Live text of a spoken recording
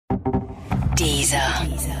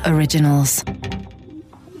Deezer Originals.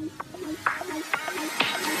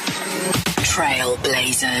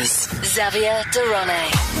 Trailblazers. Xavier Durrone.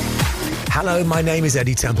 Hello, my name is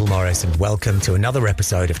Eddie Temple Morris, and welcome to another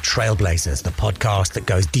episode of Trailblazers, the podcast that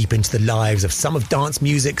goes deep into the lives of some of dance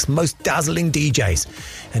music's most dazzling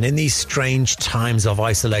DJs. And in these strange times of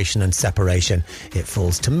isolation and separation, it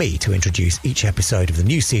falls to me to introduce each episode of the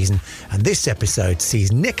new season. And this episode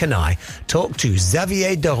sees Nick and I talk to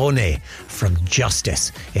Xavier Durrone from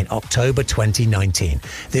Justice in October 2019.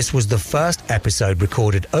 This was the first episode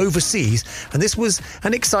recorded overseas, and this was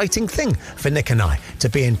an exciting thing for Nick and I to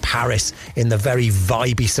be in Paris in the very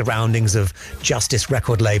vibey surroundings of Justice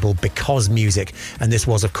record label Because Music. And this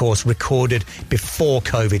was, of course, recorded before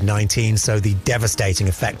COVID-19, so the devastating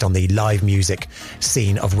effect on the live music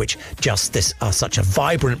scene, of which Justice are such a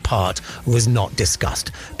vibrant part, was not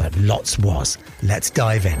discussed. But lots was. Let's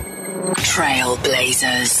dive in.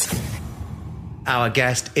 Trailblazers. Our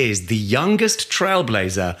guest is the youngest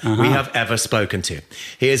trailblazer we have ever spoken to.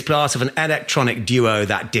 He is part of an electronic duo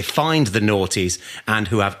that defined the noughties and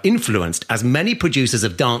who have influenced as many producers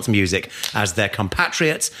of dance music as their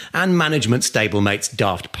compatriots and management stablemates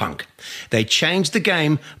Daft Punk. They changed the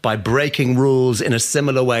game by breaking rules in a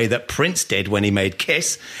similar way that Prince did when he made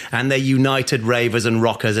Kiss, and they united ravers and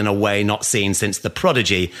rockers in a way not seen since The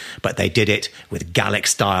Prodigy, but they did it with Gallic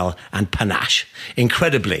style and panache.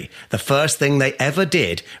 Incredibly, the first thing they ever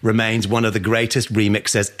did remains one of the greatest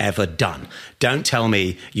remixes ever done. Don't tell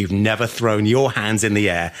me you've never thrown your hands in the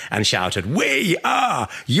air and shouted, "We are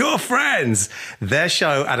your friends!" Their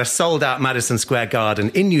show at a sold-out Madison Square Garden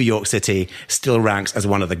in New York City still ranks as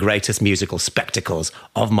one of the greatest musical spectacles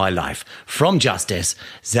of my life. From Justice,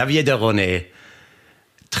 Xavier Durrone,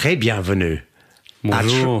 très bienvenue.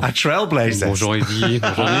 Bonjour. At Trailblazers. Bonjour, Eddie.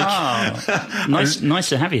 Bonjour, Nick. Nice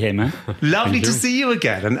to have you here, man. Lovely to see you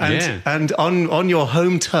again, and on your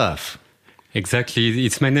home turf. Exactly.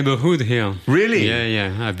 It's my neighborhood here. Really?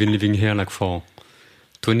 Yeah. I've been living here for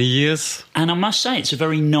 20 years. And I must say, it's a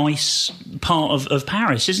very nice part of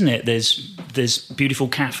Paris, isn't it? There's beautiful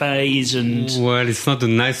cafes and... Well, it's not the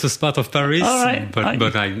nicest part of Paris, all right. but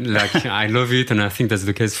I love it, and I think that's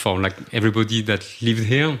the case for everybody that lived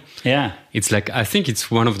here. Yeah. It's I think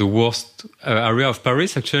it's one of the worst area of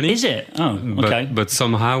Paris, actually. Is it? Oh, okay. But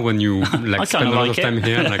somehow when you spend a lot of time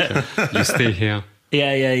here, you stay here.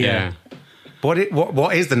 Yeah. What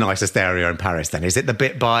is the nicest area in Paris then? Is it the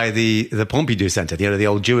bit by the Pompidou Centre, the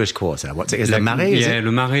old Jewish quarter? What's it? Is the Marais? Yeah,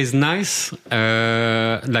 Le Marais is nice.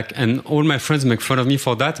 And all my friends make fun of me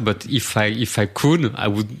for that. But if I could, I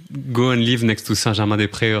would go and live next to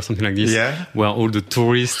Saint-Germain-des-Prés or something like this, where all the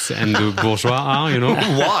tourists and the bourgeois are.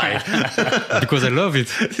 Why? Because I love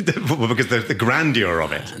it. Because the grandeur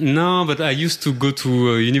of it. No, but I used to go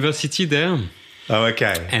to university there. Oh,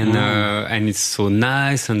 okay. And it's so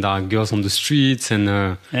nice, and there are girls on the streets and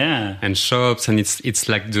shops, and it's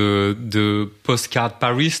like the postcard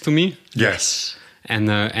Paris to me. Yes. And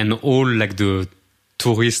all the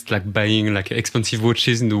tourists buying expensive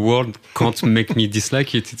watches in the world can't make me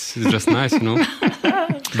dislike it. It's just nice,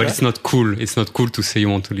 But it's not cool. It's not cool to say you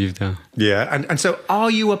want to live there. Yeah. And so,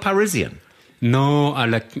 are you a Parisian? No,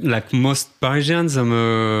 like most Parisians, I'm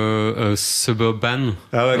a suburban.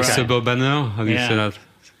 Oh, okay. Suburbaner. How do you say that?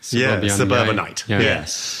 Suburbanite. Yeah.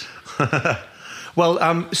 Yes.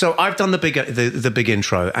 Well, so I've done the big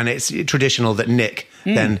intro, and it's traditional that Nick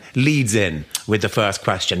then leads in with the first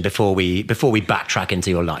question before we backtrack into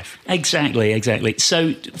your life. Exactly.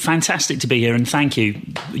 So fantastic to be here, and thank you,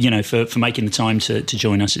 for making the time to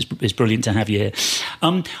join us. It's brilliant to have you here.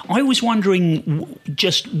 I was wondering,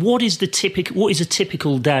 just what is a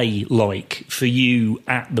typical day like for you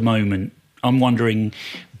at the moment? I'm wondering,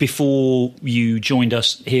 before you joined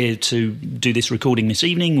us here to do this recording this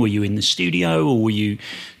evening, were you in the studio, or were you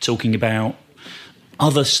talking about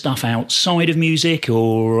other stuff outside of music?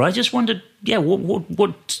 Or I just wondered,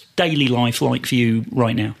 what's daily life like for you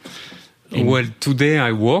right now? Well, today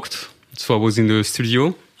I worked, so I was in the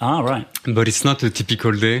studio. Ah, right. But it's not a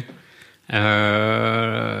typical day.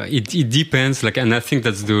 It depends, and I think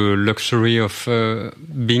that's the luxury of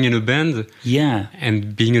being in a band. Yeah.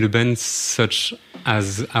 And being in a band such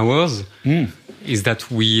as ours is that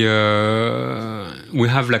we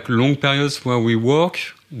have long periods where we work.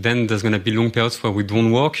 Then there's going to be long periods where we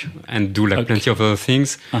don't work and do plenty of other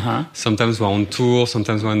things. Sometimes we're on tour,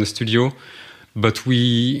 sometimes we're in the studio. But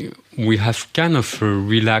we have kind of a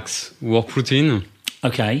relaxed work routine.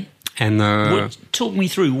 Okay. And talk me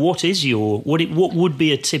through what would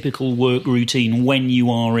be a typical work routine when you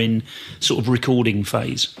are in sort of recording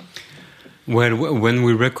phase? Well, when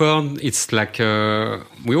we record, it's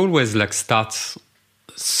we always start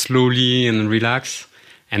slowly and relax.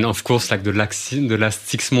 And of course, like the last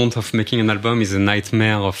 6 months of making an album is a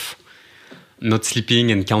nightmare of not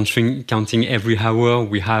sleeping and counting every hour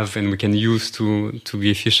we have and we can use to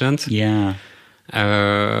be efficient. Yeah.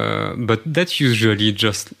 But that's usually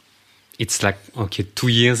just, it's like, okay, 2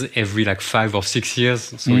 years every like 5 or 6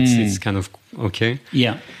 years. So it's kind of okay.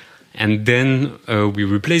 Yeah. And then we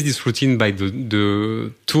replace this routine by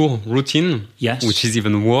the tour routine, yes, which is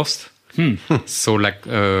even worse. So like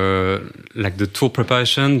the tour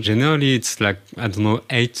preparation, generally it's like, I don't know,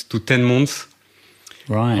 8 to 10 months.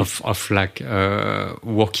 Right. Of like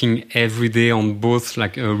working every day on both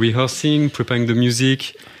like rehearsing, preparing the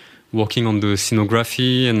music, working on the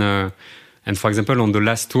scenography, and for example on the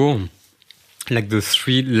last tour, like the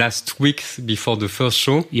 3 last weeks before the first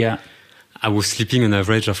show, yeah, I was sleeping an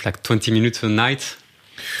average of like 20 minutes a night,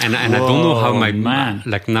 and I don't know how man.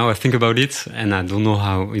 Like now I think about it, and I don't know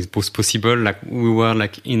how it was possible. Like we were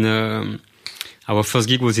like in our first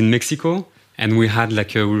gig was in Mexico. And we had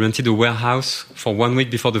we rented a warehouse for 1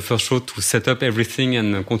 week before the first show to set up everything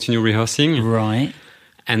and continue rehearsing. Right.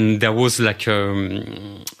 And there was like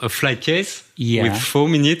a flight case with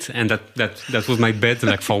foam in it, and that was my bed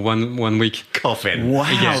like for one week. Coffin. Wow.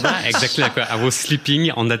 Yeah, exactly. Like I was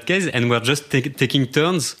sleeping on that case, and we're just taking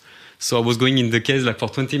turns. So I was going in the case like for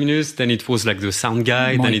 20 minutes. Then it was like the sound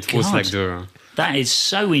guy. My then it was God. like the. That is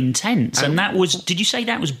so intense. And that was, did you say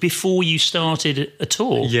that was before you started a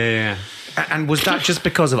tour? Yeah. And was that just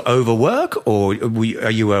because of overwork, or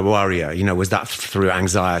are you a worrier? You know, was that through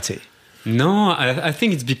anxiety? No, I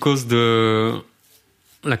think it's because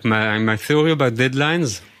my theory about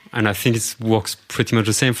deadlines, and I think it works pretty much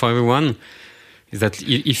the same for everyone, is that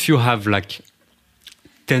if you have like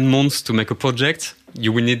 10 months to make a project,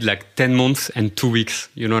 you will need like 10 months and 2 weeks.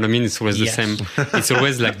 You know what I mean? It's always the same. It's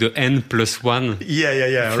always like the N+1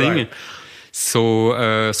 yeah, thing. Right. So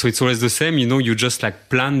it's always the same. You know, you just like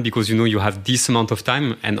plan because you know you have this amount of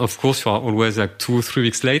time, and of course you are always like 2 or 3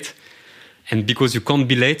 weeks late. And because you can't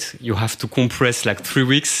be late, you have to compress like 3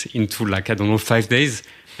 weeks into like, I don't know, 5 days.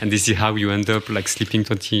 And this is how you end up like sleeping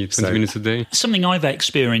 20 minutes a day. Something I've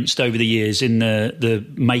experienced over the years in the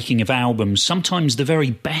making of albums, sometimes the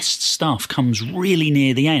very best stuff comes really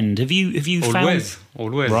near the end. Have you found?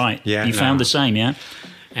 Always. Right. Yeah. You found the same, yeah?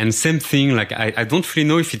 And same thing, like I don't really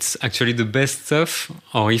know if it's actually the best stuff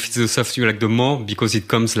or if it's the stuff you like the more, because it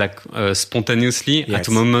comes like spontaneously. Yes. At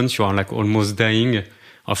a moment you are like almost dying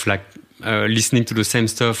of like listening to the same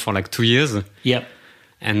stuff for like 2 years. Yep.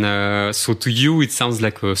 And so to you it sounds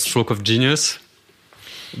like a stroke of genius,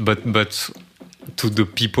 but to the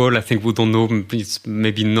people I think who don't know, it's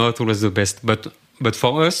maybe not always the best. But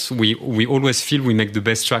for us, we always feel we make the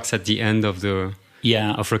best tracks at the end of the.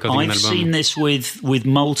 Yeah, of recording an I've album. seen this with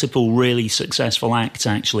multiple really successful acts,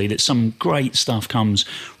 actually, that some great stuff comes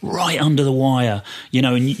right under the wire, you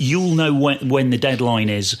know, and you'll know when the deadline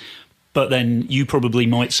is, but then you probably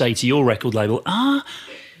might say to your record label,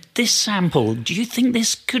 this sample, do you think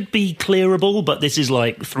this could be clearable? But this is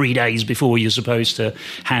like 3 days before you're supposed to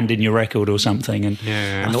hand in your record or something. And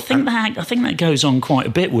I think that goes on quite a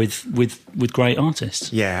bit with great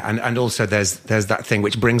artists. Yeah, and also there's that thing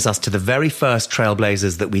which brings us to the very first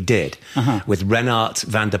Trailblazers that we did with Renard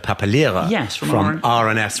van der Papelera from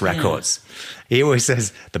R&S Records. Yeah. He always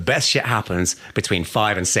says the best shit happens between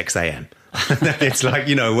 5 and 6 a.m. It's like,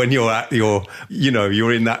 you know, when you're at you're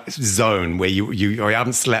in that zone where you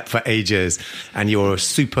haven't slept for ages and you're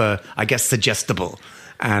super, I guess, suggestible.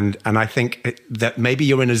 And I think that maybe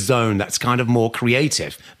you're in a zone that's kind of more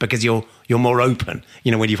creative because you're more open,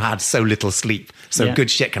 you know, when you've had so little sleep. So good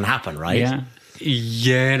shit can happen, right?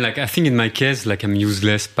 Yeah, like I think in my case, like I'm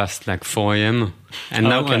useless past like 4 a.m. And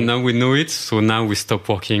now we know it, so now we stop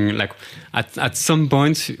working. Like at some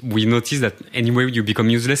point we notice that anyway you become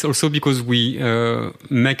useless. Also because we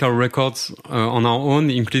make our records on our own,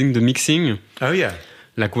 including the mixing. Oh yeah.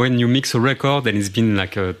 Like when you mix a record and it's been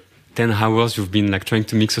like 10 hours you've been like trying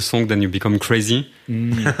to mix a song, then you become crazy.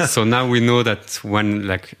 So now we know that when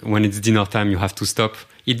it's dinner time you have to stop.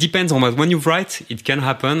 It depends on when you write. It can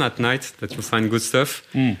happen at night that you find good stuff.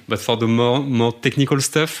 But for the more technical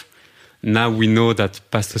stuff, now we know that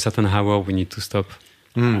past a certain hour we need to stop.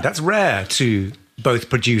 That's rare to both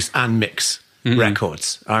produce and mix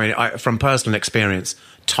records. I mean, from personal experience,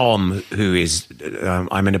 Tom, who is,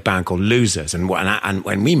 I'm in a band called Losers, and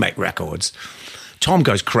when we make records, Tom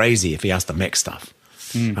goes crazy if he has to mix stuff.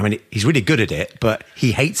 I mean, he's really good at it, but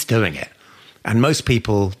he hates doing it. And most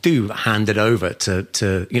people do hand it over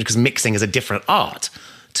to because mixing is a different art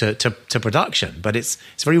to production. But it's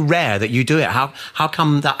very rare that you do it. How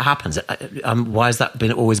come that happens? Why has that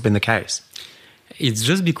always been the case? It's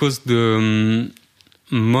just because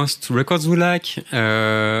most records we like,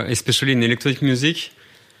 especially in electronic music.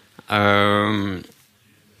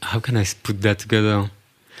 How can I put that together?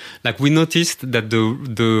 Like we noticed that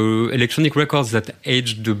the electronic records that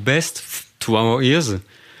age the best to our ears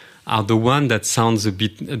are the one that sound a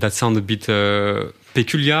bit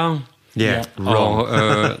peculiar. Yeah,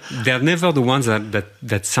 or they're never the ones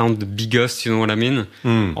that sound the biggest. You know what I mean?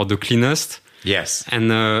 Or the cleanest. Yes.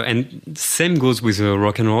 And same goes with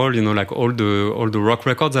rock and roll. You know, like all the rock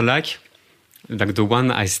records I like the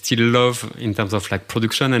one I still love in terms of like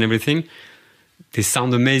production and everything. They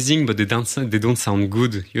sound amazing, but they don't sound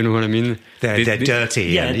good. You know what I mean? They're dirty.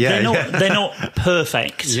 Yeah, they're not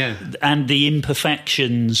perfect. Yeah. And the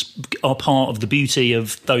imperfections are part of the beauty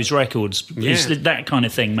of those records. Yeah. It's that kind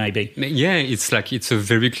of thing, maybe. Yeah, it's a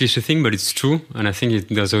very cliche thing, but it's true, and I think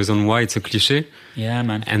there's a reason why it's a cliche. Yeah,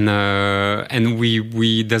 man. And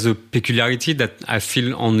we there's a peculiarity that I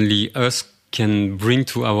feel only us can bring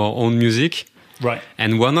to our own music. Right.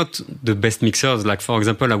 And we're not the best mixers. Like for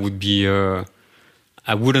example,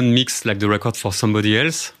 I wouldn't mix like the record for somebody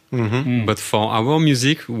else, but for our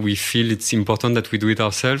music, we feel it's important that we do it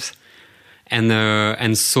ourselves.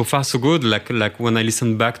 And so far so good. Like when I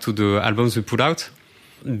listen back to the albums we put out,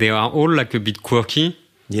 they are all like a bit quirky.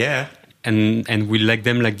 Yeah. And we like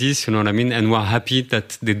them like this, you know what I mean? And we're happy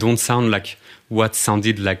that they don't sound like what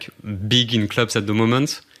sounded like big in clubs at the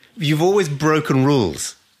moment. You've always broken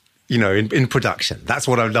rules. You know, in production. That's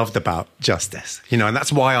what I loved about Justice. You know, and that's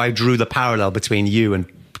why I drew the parallel between you and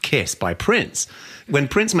Kiss by Prince. When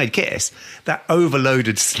Prince made Kiss, that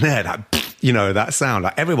overloaded snare, that sound,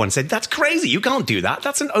 like everyone said, that's crazy. You can't do that.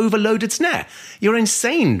 That's an overloaded snare. You're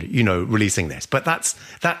insane, releasing this. But that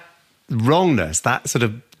wrongness, that sort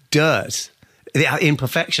of dirt, the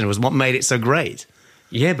imperfection was what made it so great.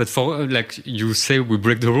 Yeah, but for like you say, we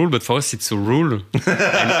break the rule, but for us it's a rule,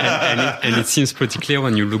 and it seems pretty clear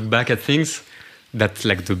when you look back at things that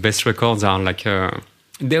like the best records are like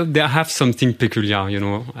they have something peculiar, you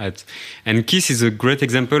know. And Kiss is a great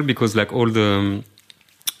example because like all the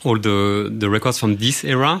records from this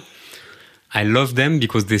era, I love them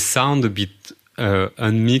because they sound a bit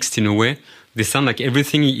unmixed in a way. They sound like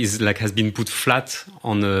everything is like has been put flat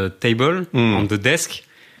on a table on the desk.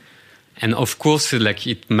 And of course, like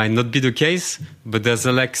it might not be the case, but there's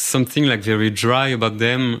like something like very dry about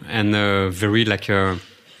them and very like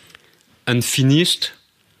unfinished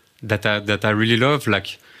that I really love.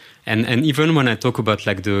 Like, and even when I talk about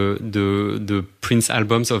like the Prince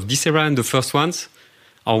albums of this era and the first ones,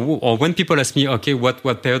 or when people ask me, okay, what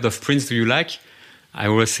period of Prince do you like? I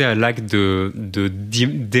always say I like the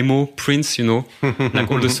demo Prince, you know,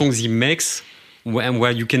 like all the songs he makes,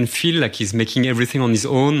 where you can feel like he's making everything on his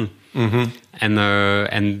own. And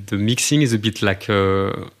the mixing is a bit like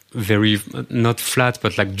very not flat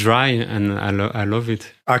but like dry, and I love it.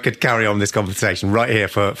 I could carry on this conversation right here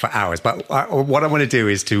for hours, but what I want to do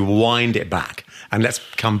is to wind it back, and let's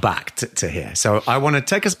come back to here. So I want to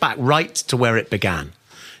take us back right to where it began,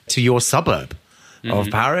 to your suburb of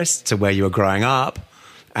Paris, to where you were growing up.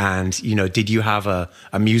 And, did you have a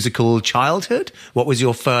musical childhood? What was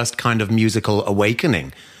your first kind of musical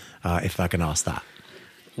awakening, if I can ask that?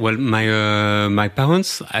 Well, my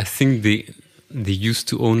parents, I think they used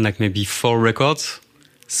to own like maybe 4 records,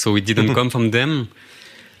 so it didn't come from them.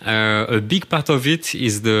 A big part of it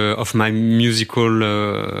is of my musical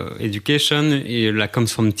education. It like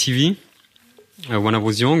comes from TV when I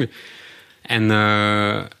was young, and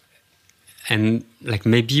like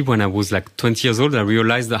maybe when I was like 20 years old, I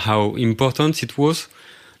realized how important it was,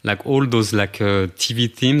 like all those like TV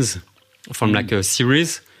themes from like a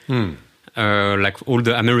series. Like all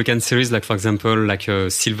the American series, like for example, like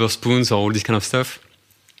Silver Spoons or all this kind of stuff,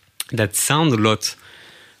 that sound a lot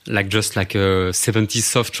like just like a 70s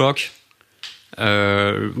soft rock,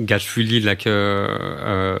 got really like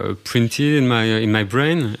printed in my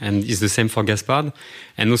brain, and is the same for Gaspard,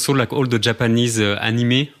 and also like all the Japanese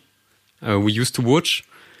anime we used to watch,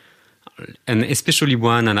 and especially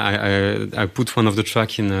one, and I put one of the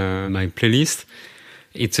track in my playlist.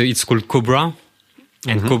 It's called Cobra.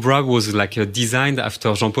 And Cobra was like designed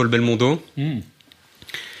after Jean-Paul Belmondo.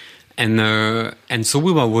 And so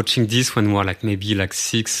we were watching this when we were like maybe like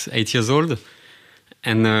 6-8 years old.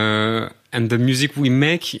 And the music we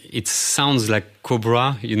make, it sounds like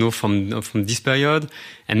Cobra, from this period.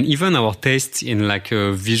 And even our taste in like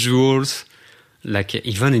visuals, like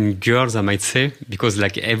even in girls, I might say, because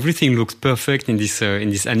like everything looks perfect in this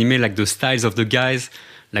anime, like the styles of the guys,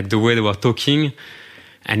 like the way they were talking.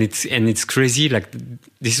 And it's crazy. Like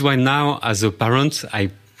this is why now, as a parent,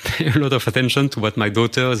 I pay a lot of attention to what my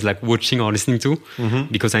daughter is like watching or listening to,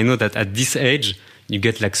 because I know that at this age, you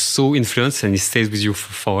get like so influenced and it stays with you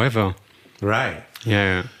forever. Right.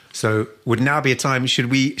 Yeah. So would now be a time? Should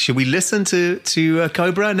we listen to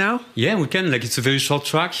Cobra now? Yeah, we can. Like, it's a very short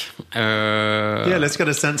track. Yeah, let's get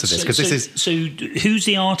a sense of this because this is. So who's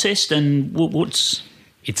the artist and what's?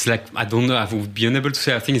 It's like, I don't know. I would be unable to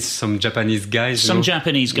say. I think it's some Japanese guy. Some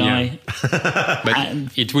Japanese guy. Yeah. But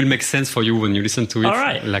it will make sense for you when you listen to it. All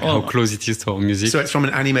right. Like how close it is to our music. So it's from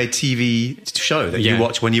an anime TV show that you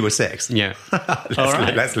watched when you were 6. Yeah.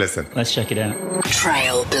 Let's listen. Let's check it out.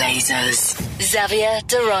 Trailblazers. Xavier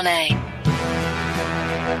Durrone.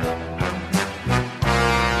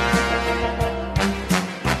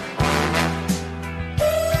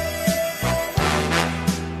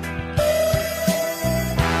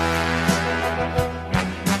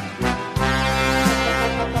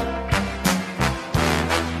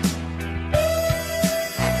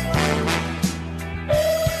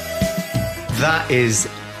 That is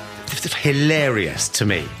hilarious to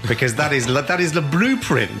me because that is the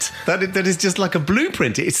blueprint. That is just like a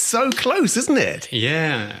blueprint. It's so close, isn't it?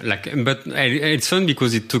 Yeah, but it's fun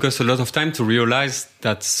because it took us a lot of time to realize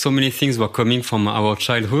that so many things were coming from our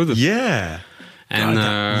childhood. Yeah. And God,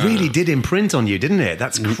 that really did imprint on you, didn't it?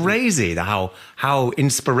 That's crazy how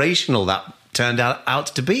inspirational that turned out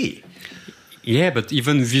to be. Yeah, but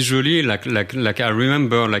even visually, like I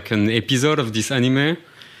remember like an episode of this anime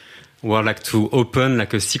where, like, to open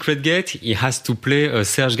like a secret gate, he has to play a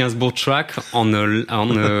Serge Gainsbourg track on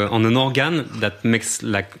an organ that makes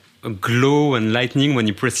like a glow and lightning when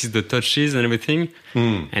he presses the touches and everything.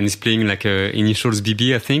 And he's playing like Initials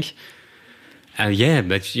BB, I think. Yeah,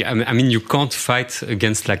 but I mean, you can't fight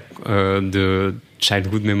against like the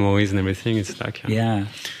childhood memories and everything. It's like yeah.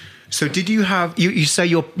 So did you have, you say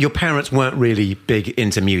your parents weren't really big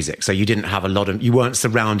into music, so you didn't have you weren't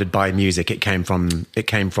surrounded by music, it came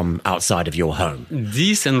from outside of your home.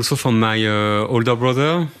 This, and also from my older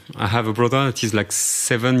brother. I have a brother that is like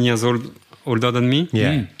 7 years older than me.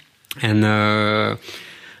 Yeah.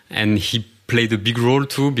 And he played a big role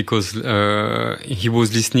too because he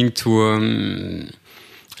was listening to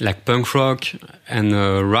like punk rock and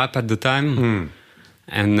rap at the time.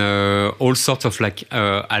 And all sorts of like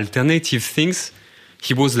alternative things.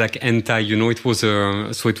 He was like anti, it was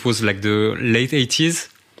like the late 80s.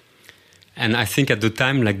 And I think at the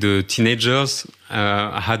time, like the teenagers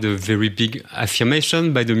had a very big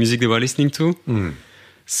affirmation by the music they were listening to.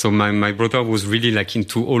 So my brother was really like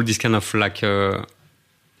into all these kind of like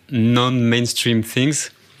non-mainstream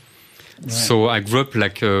things. Right. So I grew up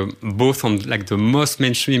like both on like the most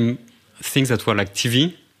mainstream things that were like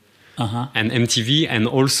TV. And MTV, and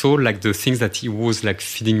also like the things that he was like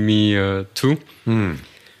feeding me to.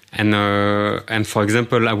 And for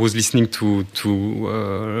example, I was listening to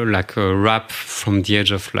like rap from the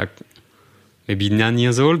age of like maybe 9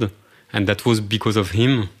 years old, and that was because of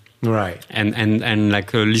him. Right. And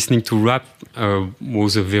like listening to rap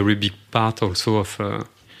was a very big part also of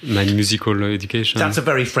my musical education. That's a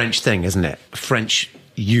very French thing, isn't it? French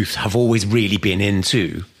youth have always really been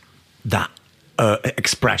into that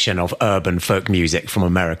expression of urban folk music from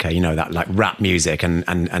America, that like rap music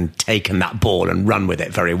and taken that ball and run with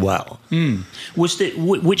it very well.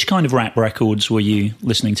 Which kind of rap records were you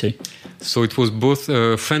listening to? So it was both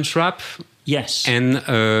French rap, yes, and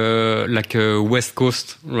like a West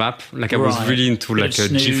Coast rap. Like I was really into like a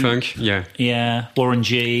G-funk, yeah, Warren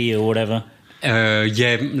G or whatever.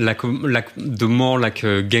 Yeah, like the more like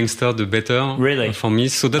gangster, the better. Really, for me.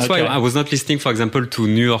 So that's why I was not listening, for example, to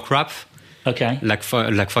New York rap. Okay. Like for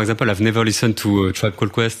example, I've never listened to a Tribe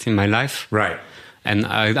Called Quest in my life. Right. And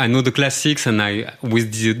I know the classics, and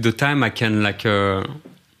with the time I can like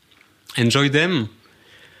enjoy them.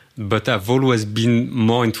 But I've always been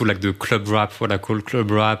more into like the club rap, what I call club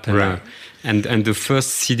rap, and right. And the first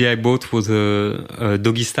CD I bought was a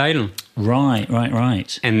Doggy Style. Right.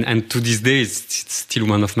 And to this day, it's still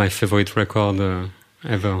one of my favorite records.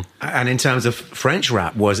 Ever. And in terms of French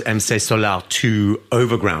rap, was MC Solar too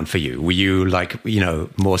overground for you? Were you like,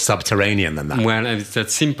 more subterranean than that? Well, it's that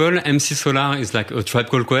simple. MC Solar is like a Tribe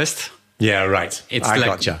Called Quest. Yeah, right. It's I like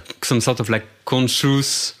gotcha. Some sort of like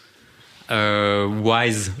conscious,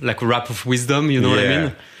 wise, like rap of wisdom, you know what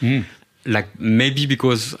I mean? Like maybe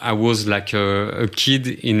because I was like a kid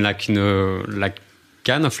in a like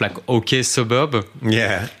kind of like okay suburb.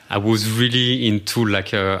 Yeah. I was really into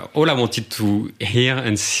like all I wanted to hear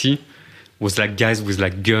and see was like guys with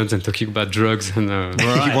like guns and talking about drugs and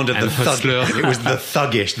you wanted and the thug. It was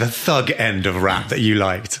the thug end of rap that you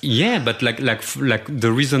liked. Yeah, but like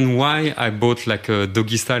the reason why I bought like a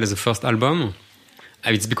Doggy Style as a first album,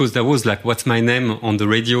 it's because there was like What's My Name on the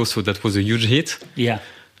radio, so that was a huge hit. Yeah.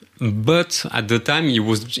 But at the time, he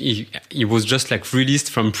was just like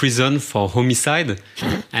released from prison for homicide,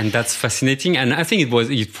 and that's fascinating. And I think it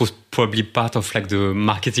was probably part of like the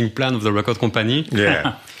marketing plan of the record company.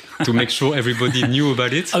 Yeah. To make sure everybody knew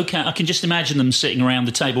about it. Okay, I can just imagine them sitting around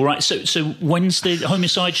the table. Right, so when's the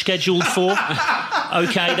homicide scheduled for?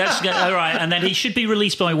 Okay, that's all right. And then he should be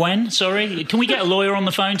released by when? Sorry, can we get a lawyer on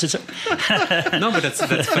the phone to? No, but that's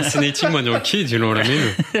fascinating when you're a kid. You know what I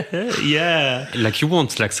mean? Yeah. Like you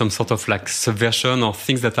want like some sort of like subversion or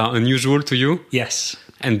things that are unusual to you. Yes.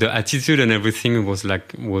 And the attitude and everything was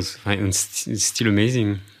still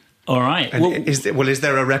amazing. All right. And is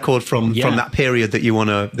there a record from that period that you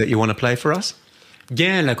wanna play for us?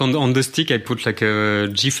 Yeah, like on the stick, I put like a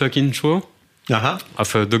G-Fuck intro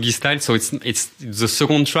of a Doggy Style. So it's the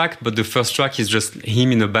second track, but the first track is just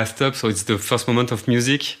him in a bathtub. So it's the first moment of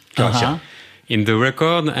music. Gotcha. In the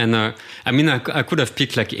record, and I mean, I could have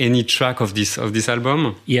picked like any track of this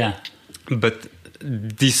album. Yeah. But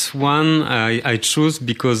this one I chose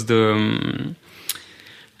because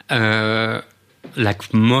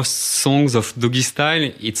like most songs of Doggy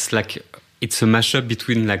Style, it's a mashup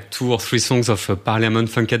between like 2 or 3 songs of Parliament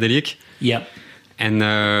Funkadelic. Yeah.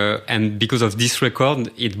 And because of this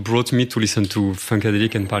record, it brought me to listen to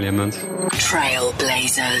Funkadelic and Parliament.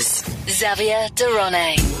 Trailblazers. Xavier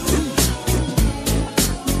Durone.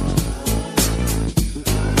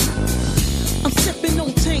 I'm sipping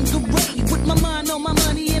on Tanqueray with my mind on my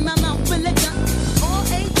money and my mouth full of gun.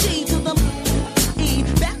 R-A-T to the E.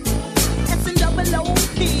 Back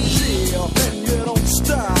S-and-double-O-P. Yeah, and you don't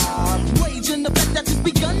stop. Rage in the back that just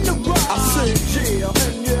begun to rock. I said yeah,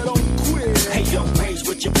 and you don't quit. Hey, yo, Rage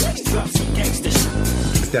with your bass, drop some gangsta shit.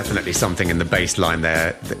 There's definitely something in the bass line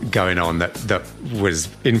there going on that was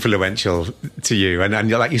influential to you.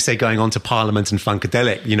 And like you say, going on to Parliament and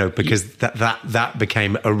Funkadelic, you know, because that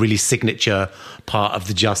became a really signature part of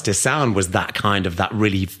the Justice sound, was that kind of that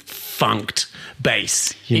really funked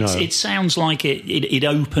bass, you know. It sounds like it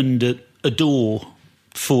opened a door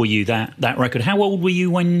for you, that record. How old were you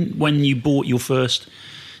when you bought your first?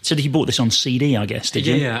 So you bought this on CD, I guess, did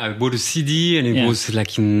you? Yeah, I bought a CD and it was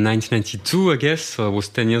like in 1992, I guess. So I was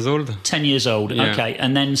 10 years old. 10 years old, yeah. Okay.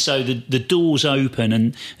 And then so the doors open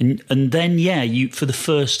and then, you for the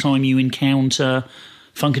first time you encounter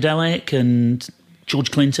Funkadelic and George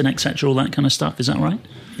Clinton, etc., all that kind of stuff. Is that right?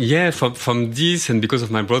 Yeah, from this and because of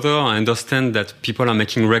my brother, I understand that people are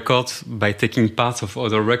making records by taking parts of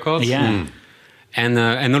other records. Yeah.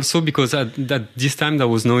 And also because at this time there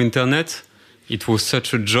was no internet. It was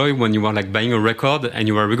such a joy when you were like buying a record and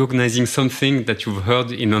you were recognizing something that you've heard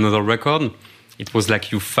in another record. It was like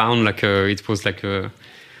you found like a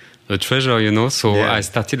treasure, you know. So I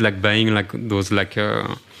started like buying like those like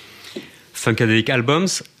Funkadelic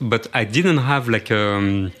albums, but I didn't have like how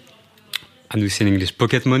do you say in English,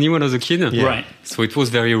 pocket money when I was a kid. Yeah. Right. So it was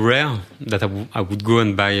very rare that I would go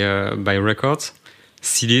and buy records,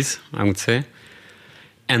 CDs, I would say,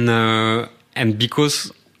 and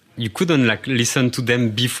because you couldn't like listen to them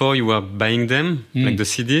before you were buying them, like the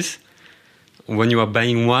CDs. When you were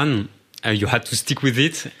buying one, you had to stick with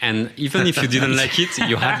it, and even if you didn't like it,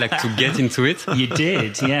 you had like to get into it. You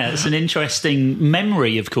did, yeah. It's an interesting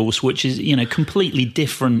memory, of course, which is completely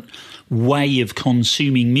different way of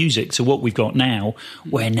consuming music to what we've got now.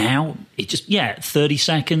 Where now it just 30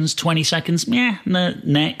 seconds, 20 seconds,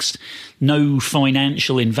 next, no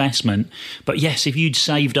financial investment. But yes, if you'd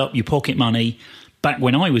saved up your pocket money. Back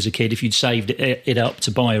when I was a kid, if you'd saved it up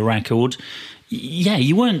to buy a record,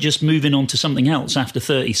 you weren't just moving on to something else after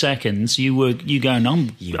 30 seconds. You going,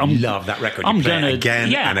 I love that record. You play it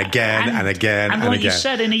again and again and again and like again. you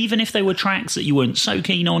said, and even if there were tracks that you weren't so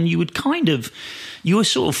keen on, you were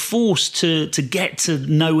sort of forced to get to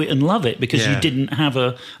know it and love it because you didn't have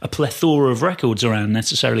a plethora of records around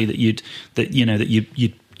necessarily that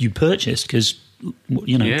you purchased because.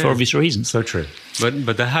 For obvious reasons. So true.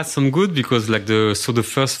 But that has some good because like the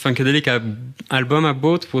first Funkadelic album I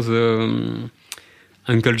bought was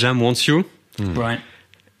Uncle Jam Wants You. Right.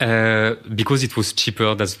 Because it was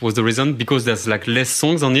cheaper. That was the reason. Because there's like less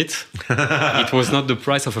songs on it. It was not the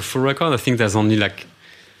price of a full record. I think there's only like,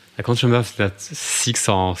 I can't remember if that's 6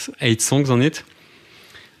 or 8 songs on it.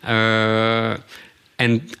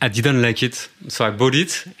 And I didn't like it, so I bought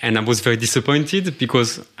it, and I was very disappointed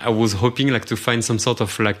because I was hoping like to find some sort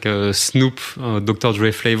of like Snoop, Dr.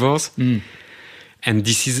 Dre flavors, and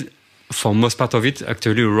this is for most part of it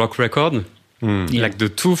actually a rock record. Like the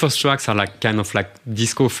 2 first tracks are like kind of like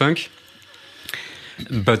disco funk,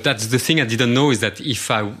 but that's the thing I didn't know is that if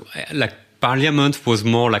I like Parliament was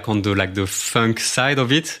more like on the funk side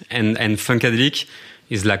of it, and Funkadelic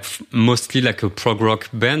is like mostly like a prog rock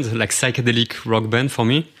band, like psychedelic rock band for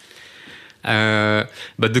me.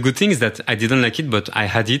 But the good thing is that I didn't like it, but I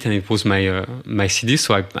had it and it was my CD,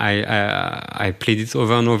 so I played it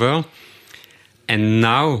over and over. And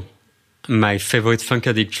now my favorite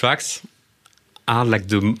Funkadelic tracks are like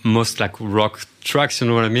the most like rock tracks, you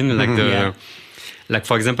know what I mean? Like like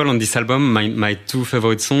for example on this album, my two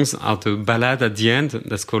favorite songs are the ballad at the end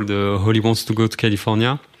that's called Holly Wants to Go to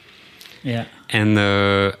California. Yeah.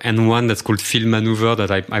 And one that's called Field Maneuver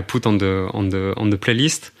that I put on the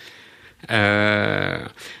playlist.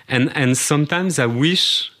 And sometimes I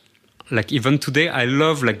wish, like even today, I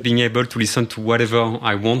love like being able to listen to whatever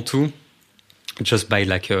I want to, just by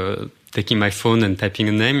like taking my phone and typing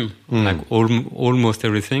a name, like almost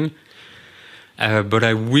everything. But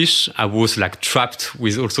I wish I was like trapped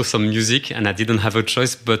with also some music and I didn't have a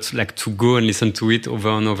choice but like to go and listen to it over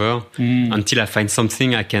and over until I find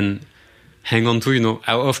something I can hang on to, you know.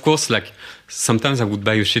 Of course, like sometimes I would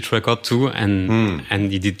buy a shit record too, and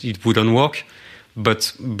it wouldn't work.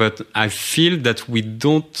 But I feel that we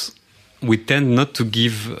tend not to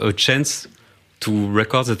give a chance to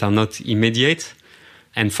records that are not immediate.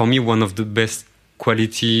 And for me, one of the best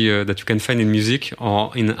quality that you can find in music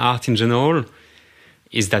or in art in general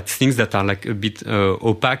is that things that are like a bit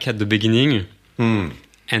opaque at the beginning.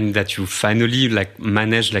 And that you finally like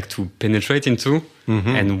manage like to penetrate into,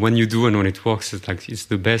 and when you do and when it works, it's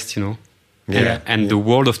the best, you know. And the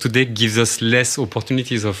world of today gives us less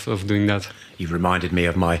opportunities of doing that. You've reminded me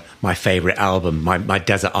of my favorite album, my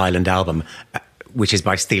Desert Island album, which is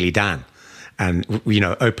by Steely Dan. And, you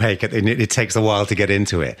know, opaque, it takes a while to get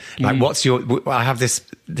into it. Like, I have this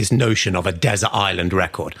notion of a desert island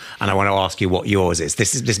record, and I want to ask you what yours is.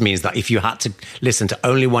 This means that if you had to listen to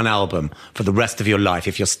only one album for the rest of your life,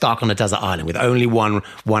 if you're stuck on a desert island with only one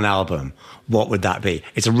album, what would that be?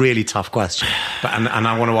 It's a really tough question. And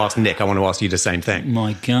I want to ask Nick, I want to ask you the same thing.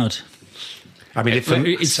 My God. I mean, it's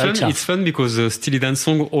so fun. tough. It's fun because Steely Dan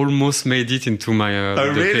song almost made it into my.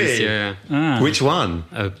 Oh, really? Yeah. Which one?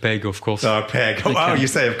 Peg, of course. Oh, Peg. Oh, you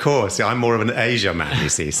say of course. Yeah, I'm more of an Asia man, you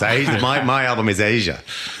see. So my album is Asia.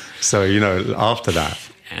 So, you know, after that.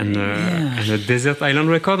 And a Desert Island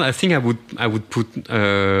record, I think I would put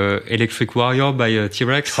Electric Warrior by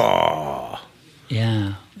T-Rex. Oh.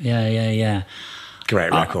 Yeah.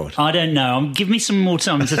 Great record. I don't know. Give me some more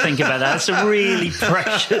time to think about that. That's a really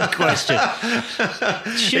pressured question. I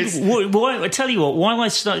tell you what, while I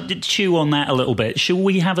start to chew on that a little bit, shall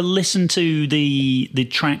we have a listen to the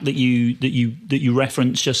track that you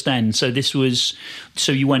referenced just then? So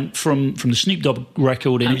you went from the Snoop Dogg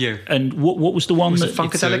record in and what was the one was that a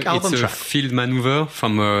Funkadelic album track? track? It's a Field Maneuver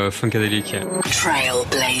from Funkadelic. Yeah.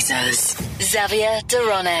 Trailblazers. Xavier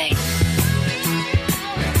Durone.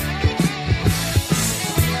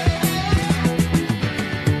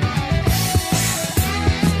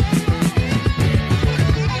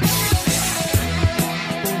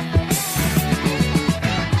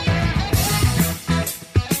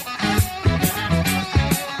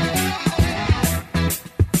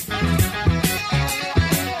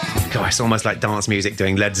 It's almost like dance music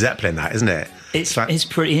doing Led Zeppelin, that, isn't it? It's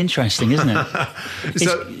pretty interesting, isn't it?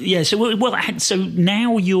 So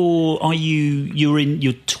now you're in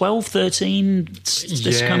your 12, 13,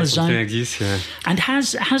 this kind of zone. Something like this, yeah. And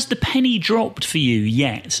has the penny dropped for you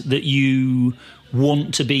yet that you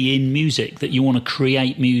want to be in music, that you want to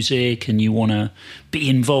create music and you want to be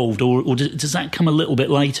involved, or does that come a little bit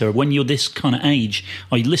later when you're this kind of age?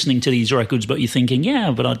 Are you listening to these records but you're thinking,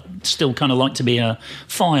 yeah, but I'd still kind of like to be a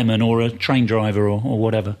fireman or a train driver or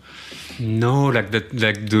whatever? No, like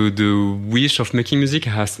the wish of making music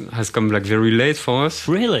has come like very late for us.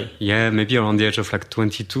 Really? Yeah, maybe around the age of like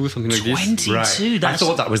 22, something like this. 22? Right. I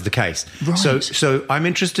thought that was the case. Right. So I'm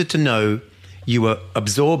interested to know, you were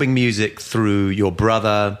absorbing music through your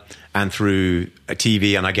brother and through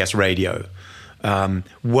TV and I guess radio.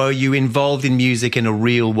 Were you involved in music in a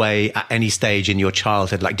real way at any stage in your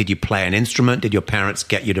childhood? Like, did you play an instrument? Did your parents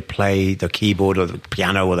get you to play the keyboard or the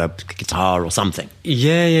piano or the guitar or something?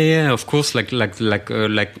 Yeah. Of course, like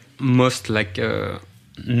most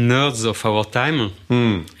nerds of our time.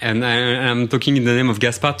 And I'm talking in the name of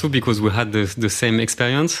Gaspar too because we had the same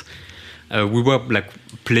experience. We were like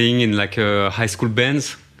playing in like high school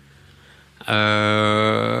bands.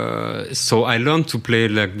 So I learned to play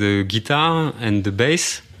like the guitar and the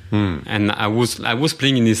bass, and I was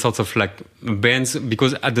playing in this sort of like bands,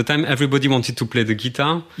 because at the time everybody wanted to play the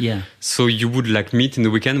guitar. Yeah. So you would like meet in the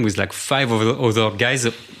weekend with like 5 other guys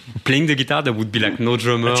playing the guitar. There would be like no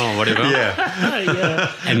drummer or whatever.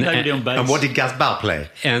 Yeah. And, Nobody on bass. And what did Gaspar play?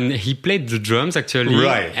 and he played the drums actually,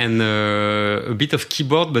 Right. and a bit of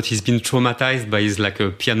keyboard, but he's been traumatized by his like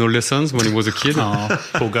piano lessons when he was a kid. Oh,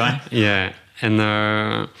 poor guy. Yeah, and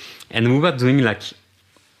we were doing like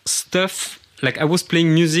stuff. Like I was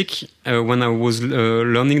playing music when I was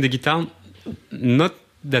learning the guitar. Not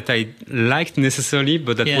that I liked necessarily,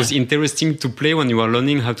 but that Yeah. was interesting to play when you are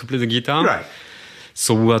learning how to play the guitar. Right.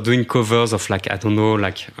 So we were doing covers of like, I don't know,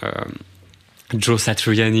 like Joe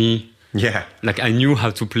Satriani. Yeah. Like I knew how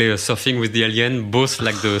to play Surfing with the Alien, both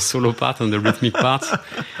like the solo part and the rhythmic part,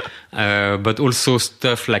 but also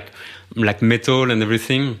stuff like metal and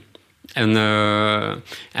everything. And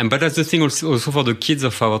but that's the thing also for the kids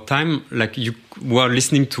of our time. Like you were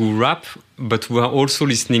listening to rap, but we are also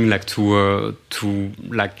listening like to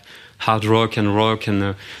like hard rock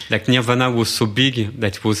and like Nirvana was so big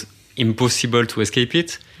that it was impossible to escape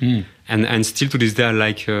it. And still to this day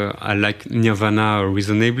I like Nirvana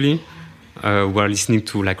reasonably. We're listening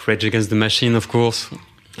to like Rage Against the Machine, of course,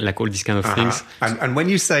 like all these kind of things. And when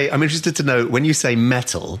you say, I'm interested to know, when you say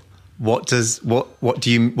metal, what does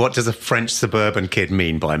a French suburban kid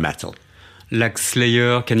mean by metal? Like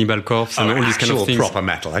Slayer, Cannibal Corpse, and all these kind of things. Proper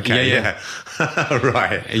metal. Okay, Yeah.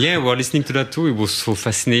 Right. Yeah, we're listening to that too. It was so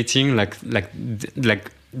fascinating. Like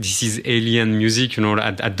this is alien music, you know.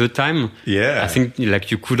 At the time, Yeah. I think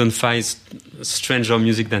like you couldn't find stranger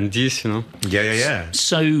music than this, you know. Yeah.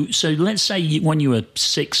 So let's say when you were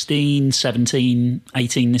 16, 17,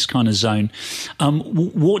 18, this kind of zone,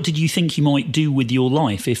 what did you think you might do with your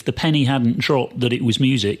life if the penny hadn't dropped that it was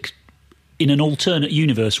music? In an alternate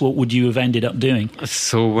universe, what would you have ended up doing?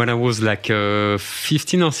 So when I was like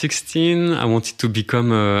 15 or 16, I wanted to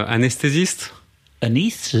become an anesthetist.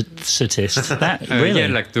 Anaesthetist? That really? Yeah,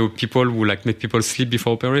 like the people who like make people sleep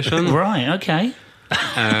before operation. Right. Okay.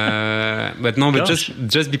 But no, but Gosh.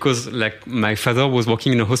 just because like my father was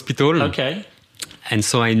working in a hospital. Okay. And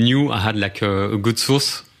so I knew I had like a good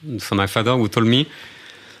source for my father who told me,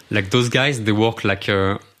 like those guys, they work like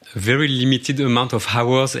a very limited amount of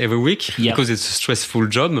hours every week Yeah. because it's a stressful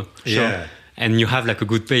job. Yeah. And you have like a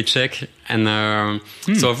good paycheck. And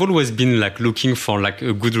so I've always been like looking for like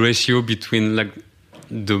a good ratio between like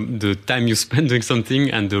the time you spend doing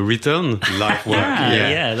something and the return. Life work.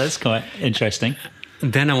 Yeah, that's quite interesting.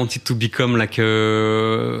 Then I wanted to become like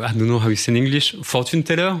a, I don't know how you say in English, fortune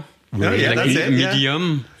teller. Oh, yeah, like that's it, yeah.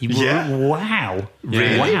 medium. Yeah. Wow.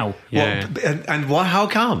 Really? Wow. Yeah. And why? How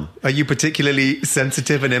come? Are you particularly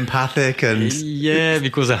sensitive and empathic? And Yeah,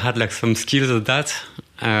 because I had like some skills at that.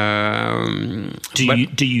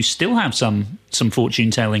 Do you still have some fortune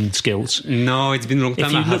telling skills? No, it's been a long time.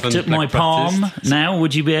 If you I looked haven't, at my like, palm practiced. now,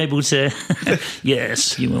 would you be able to?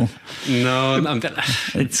 Yes, you will. No,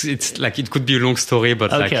 it's like it could be a long story,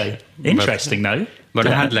 but Okay, like interesting though. But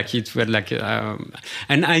Yeah. I had like it, we had like,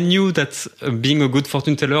 and I knew that being a good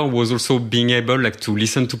fortune teller was also being able like to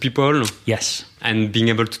listen to people Yes. and being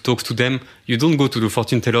able to talk to them. You don't go to the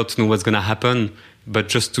fortune teller to know what's gonna happen, but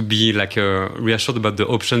just to be like reassured about the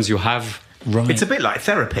options you have. Right. it's a bit like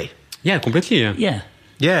therapy. Yeah, completely. Yeah. Yeah.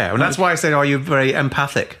 Yeah, and that's why I said, are you a very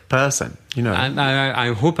empathic person? You know.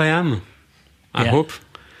 I hope I am. I Yeah. hope.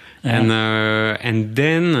 Yeah. And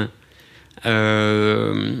then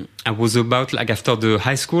I was about like after the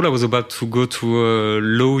high school, I was about to go to a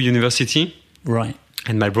law university, Right.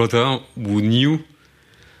 and my brother, who knew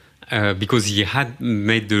because he had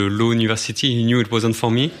made the law university, he knew it wasn't for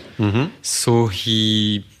me. Mm-hmm. So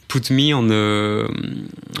he put me on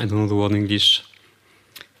I don't know the word in English.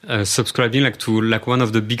 Subscribing like to like one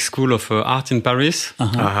of the big school of art in Paris.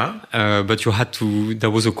 But you had to. There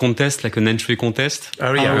was a contest, like an entry contest.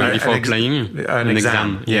 Oh yeah, before an applying an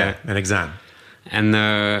exam. Yeah, an exam.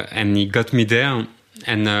 And he got me there,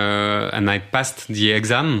 and I passed the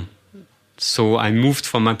exam. So I moved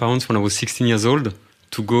from my parents when I was 16 years old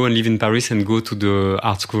to go and live in Paris and go to the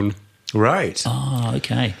art school. Right. Ah,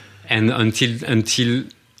 okay. And until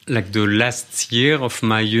like the last year of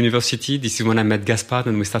my university, this is when I met Gaspard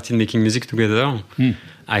and we started making music together.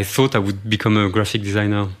 I thought I would become a graphic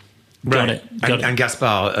designer. Got it. And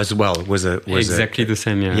Gaspar as well was Exactly the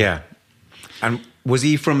same, yeah. Yeah. And was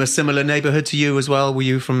he from a similar neighborhood to you as well? Were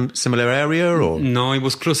you from similar area or? No, it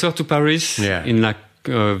was closer to Paris. Yeah. In like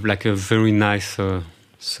a very nice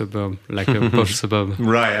suburb, like a posh suburb.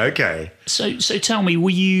 Right. Okay. So tell me,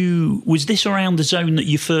 was this around the zone that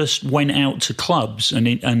you first went out to clubs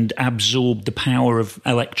and absorbed the power of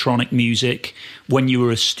electronic music when you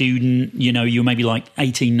were a student? You know, you were maybe like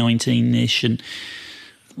 18, 19-ish, and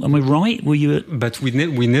Am I right? Were you? But we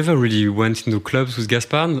never really went into clubs with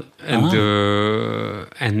Gaspard,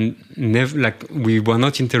 and never like we were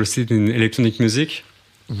not interested in electronic music.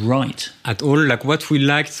 Right. At all. Like what we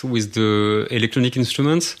liked with the electronic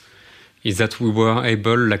instruments is that we were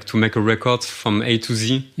able like to make a record from A to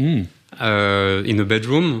Z in a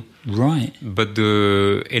bedroom. Right. But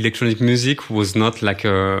the electronic music was not like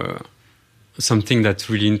something that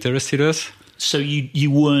really interested us. So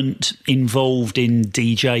you weren't involved in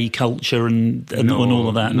DJ culture and all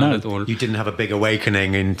of that? Not at all. You didn't have a big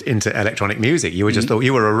awakening into electronic music. You were just thought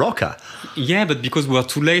you were a rocker. Yeah, but because we were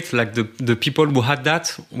too late, like the people who had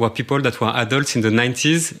that were people that were adults in the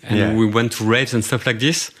 90s, and we went to raves and stuff like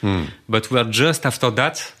this. But we were just after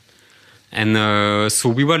that. And so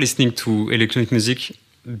we were listening to electronic music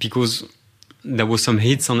because there was some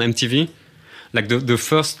hits on MTV. Like the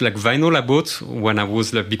first like vinyl I bought when I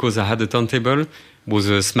was like, because I had a turntable, was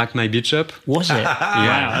Smack My Bitch Up. Was it?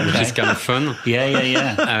 Yeah, Wow, which okay. is kind of fun.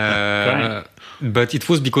 Yeah. But it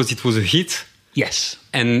was because it was a hit. Yes.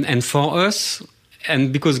 And for us,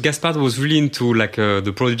 and because Gaspard was really into like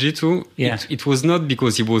the Prodigy too, Yeah. it was not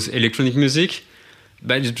because it was electronic music,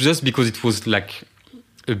 but it's just because it was like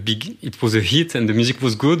it was a hit and the music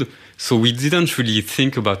was good. So we didn't really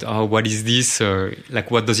think about, what is this?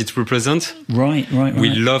 Like, what does it represent? Right. We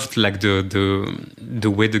loved like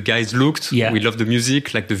the way the guys looked. Yeah. We loved the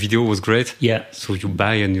music. Like the video was great. Yeah. So you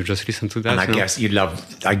buy and you just listen to that. And I you know? guess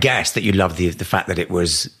that you love the fact that it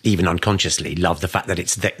was, even unconsciously, love the fact that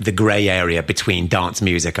it's the grey area between dance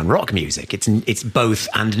music and rock music. It's both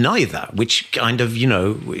and neither, which kind of,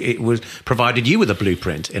 it was provided you with a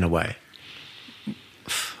blueprint in a way.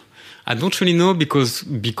 I don't really know because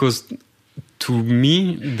to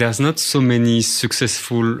me there's not so many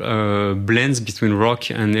successful blends between rock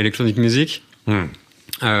and electronic music.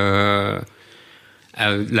 Like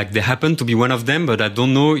there happened to be one of them, but I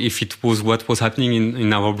don't know if it was what was happening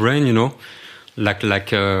in our brain,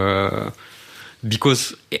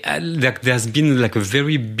 because there's been like a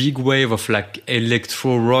very big wave of like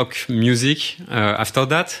electro rock music after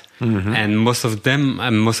that, and most of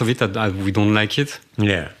it we don't like it.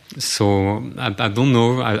 Yeah. So I don't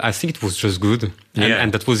know. I think it was just good,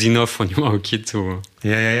 and that was enough when you were a kid to.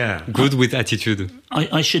 Yeah. Good with attitude.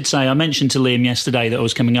 I should say, I mentioned to Liam yesterday that I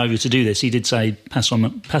was coming over to do this. He did say pass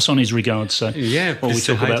on his regards. So Yeah, while we please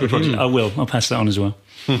say talk hi about to the project, him. I will. I'll pass that on as well.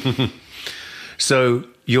 So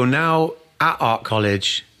you're now at art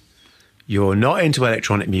college. You're not into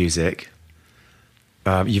electronic music.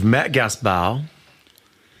 You've met Gaspard.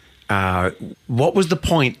 What was the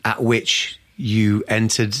point at which you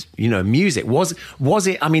entered, music? Was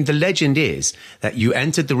it, I mean, the legend is that you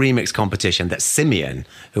entered the remix competition that Simeon,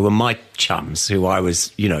 who were my chums, who I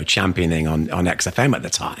was, championing on XFM at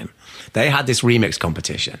the time, they had this remix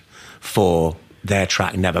competition for their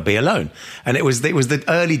track Never Be Alone. And it was the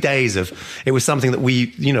early days of, it was something that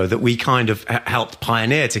we kind of helped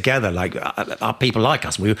pioneer together, like people like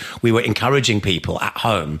us. We were encouraging people at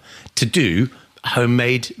home to do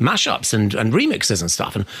homemade mashups and remixes and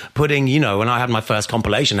stuff, and putting, when I had my first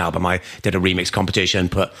compilation album, I did a remix competition,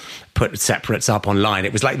 put separates up online.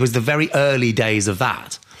 It was the very early days of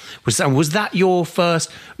that. Was that your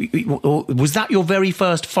very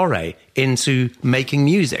first foray into making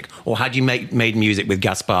music, or had you made music with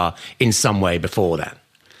Gaspard in some way before then?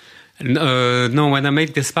 No, when I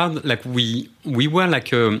made Gaspard, like we were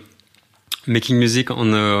like making music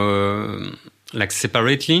on like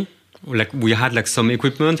separately. Like we had like some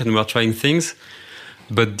equipment and we were trying things,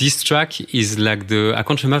 but this track is like I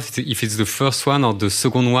can't remember if it's the first one or the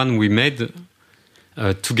second one we made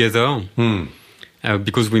together.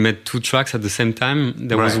 Because we made two tracks at the same time.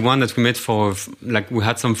 There was one that we made for, like, we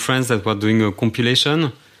had some friends that were doing a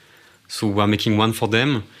compilation, so we were making one for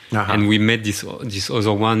them, and we made this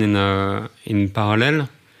other one in parallel.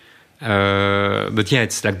 But yeah,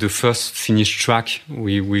 it's like the first finished track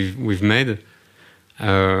we've made.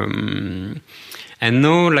 And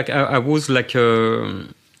now, like, I was like, I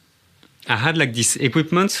had like this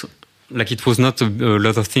equipment. Like, it was not a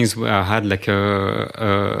lot of things. I had like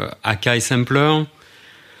a Akai sampler,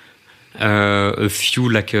 a few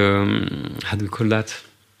like how do you call that?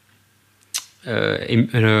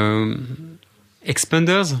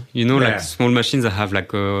 Expanders, like small machines that have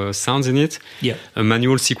like sounds in it. Yeah. A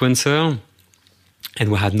manual sequencer,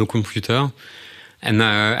 and we had no computer. And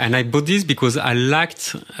I bought this because I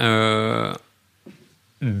liked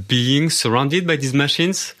being surrounded by these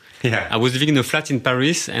machines. Yeah. I was living in a flat in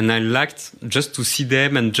Paris, and I liked just to see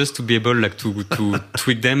them and just to be able like to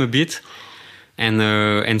tweak them a bit.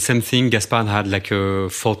 And same thing, Gaspard had like a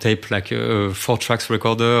 4 tracks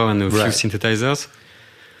recorder and a few synthesizers.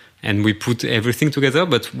 and we put everything together,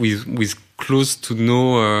 but with close to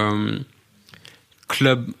no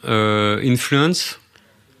club influence.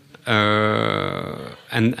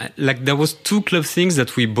 And like there was two club things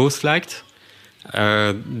that we both liked.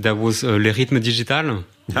 There was Les Rythmes Digital,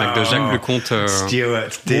 like the Jacques Leconte.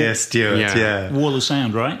 Stuart, yeah. Wall of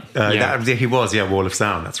Sound, right? He was, Wall of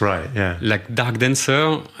Sound, that's right, yeah. Like Dark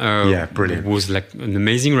Dancer brilliant. was like an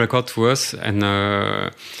amazing record to us.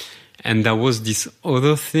 And there was this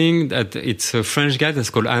other thing that it's a French guy that's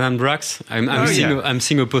called Alan Brax. I'm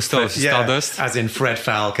seeing a poster of Stardust. As in Fred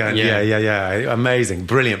Falcon. Yeah. Amazing.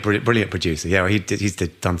 Brilliant producer. Yeah, he's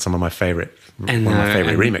done some of my favorite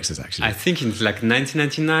remixes, actually. I think in like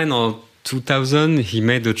 1999 or 2000, he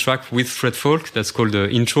made a track with Fred Falk that's called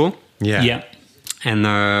Intro. Yeah. And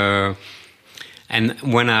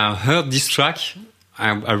when I heard this track,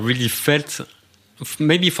 I really felt,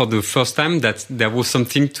 maybe for the first time, that there was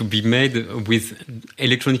something to be made with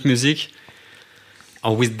electronic music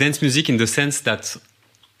or with dance music, in the sense that,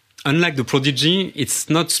 unlike the Prodigy, it's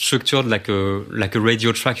not structured like a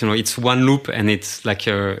radio track. It's one loop, and it's like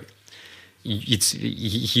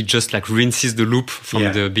he just like rinses the loop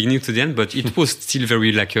from the beginning to the end. But it was still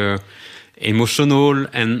very like emotional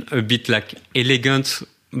and a bit like elegant,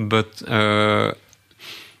 but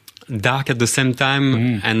dark at the same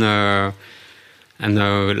time. And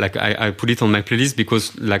like I put it on my playlist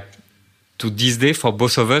because, like, to this day, for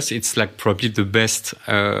both of us, it's like probably the best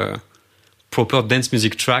proper dance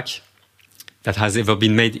music track that has ever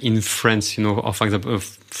been made in France, or for example,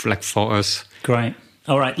 like for us. Great.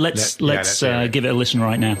 All right, let's give it a listen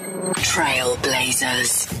right now.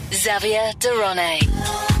 Trailblazers. Xavier Durone.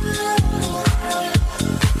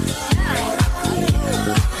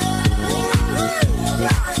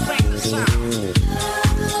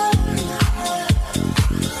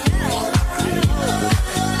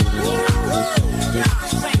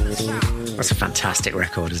 That's a fantastic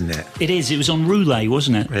record, isn't it? It is. It was on Roulette,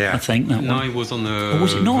 wasn't it? Yeah. I think that No, one. it was on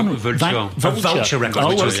was it not on Vulture? Vulture record, Oh,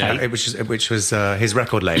 which was his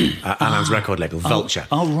record label, Alan's record label, Vulture.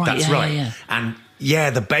 Oh, right. That's Yeah, right. yeah. And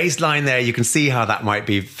the bass line there, you can see how that might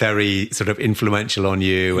be very sort of influential on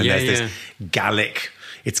you. And there's this Gallic.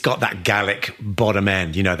 It's got that Gallic bottom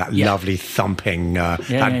end, that lovely thumping,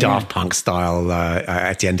 Daft Punk style,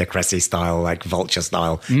 Etienne de Crécy style, like Vulture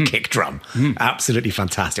style kick drum. Absolutely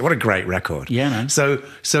fantastic. What a great record. Yeah, man. So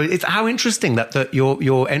it's how interesting that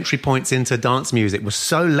your entry points into dance music was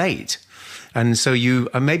so late. And so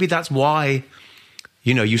maybe that's why,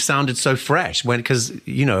 you sounded so fresh because,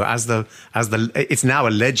 as the it's now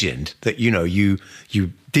a legend that, you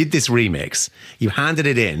did this remix, you handed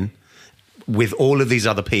it in with all of these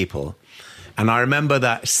other people. And I remember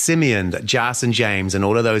that Simeon, that Jas and James and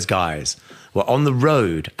all of those guys were on the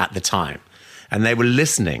road at the time, and they were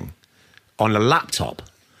listening on a laptop.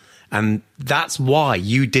 And that's why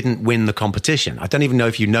you didn't win the competition. I don't even know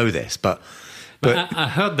if you know this, but I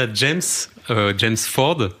heard that James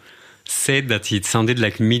Ford said that it sounded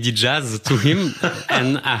like MIDI jazz to him,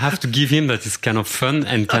 and I have to give him that it's kind of fun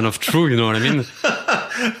and kind of true, you know what I mean?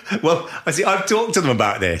 Well, I've talked to them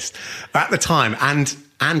about this at the time and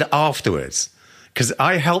afterwards, because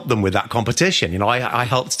I helped them with that competition. I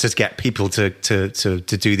helped to get people to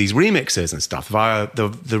do these remixes and stuff via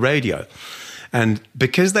the radio. And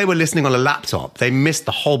because they were listening on a laptop, they missed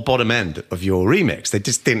the whole bottom end of your remix. They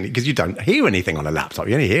just didn't, because you don't hear anything on a laptop.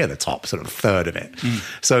 You only hear the top sort of third of it.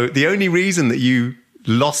 So the only reason that you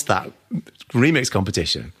lost that remix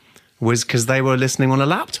competition was because they were listening on a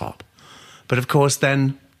laptop. But of course,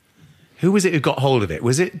 then, who was it who got hold of it?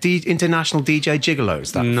 Was it International DJ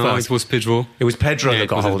Gigolos? No, it was Pedro. It was Pedro that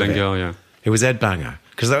got hold of it. Yeah. It was Ed Banger.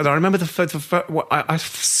 Because I remember I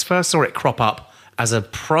first saw it crop up as a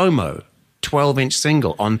promo 12-inch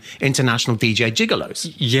single on International DJ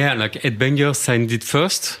Gigolos. Yeah, like Ed Banger signed it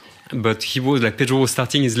first, but he was like Pedro was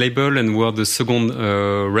starting his label and were the second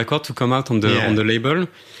record to come out on the label.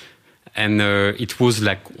 And it was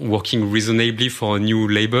like working reasonably for a new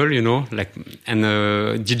label, and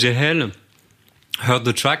DJ Hell heard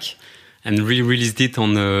the track and re-released it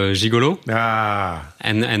on Gigolo.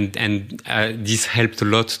 And this helped a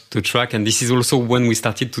lot the track. And this is also when we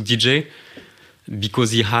started to DJ,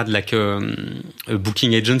 because he had like a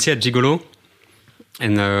booking agency at Gigolo.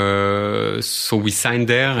 And so we signed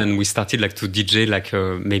there and we started like to DJ like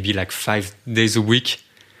maybe like 5 days a week.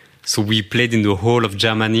 So we played in the whole of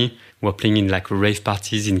Germany. We're playing in like rave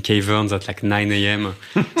parties in caverns at like 9 a.m.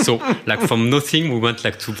 So like from nothing, we went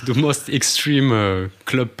like to the most extreme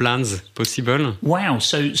club plans possible. Wow.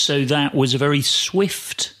 So that was a very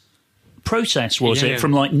swift process, was it? Yeah.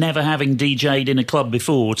 From like never having DJ'd in a club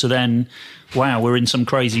before to then, wow, we're in some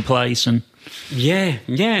crazy place and... Yeah.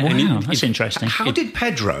 Wow, And that's interesting. How did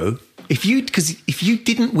Pedro, if you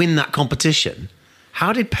didn't win that competition,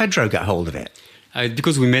 how did Pedro get hold of it?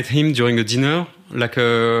 Because we met him during a dinner, like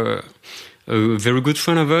a very good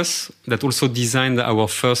friend of us that also designed our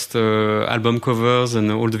first album covers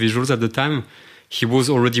and all the visuals at the time. He was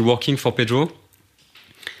already working for Pedro,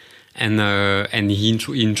 and he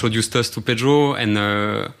introduced us to Pedro, and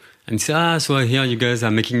he said, so I hear you guys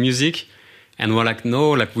are making music, and we're like,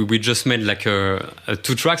 no, like we just made like a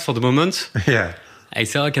 2 tracks for the moment. Yeah. I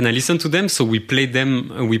said, can I listen to them? So we played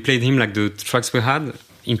them. We played him like the tracks we had,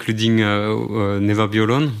 including Never Be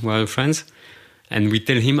Alone, we're friends. And we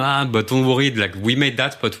tell him, but don't worry, like we made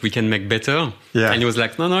that, but we can make better. Yeah. And he was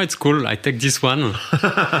like, no, it's cool. I take this one.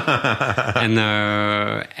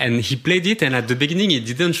 and he played it. And at the beginning, it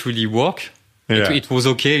didn't really work. Yeah. It was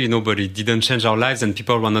okay, but it didn't change our lives. And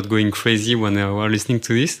people were not going crazy when they were listening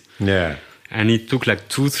to this. Yeah. And it took like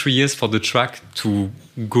 2-3 years for the track to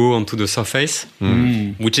go onto the surface,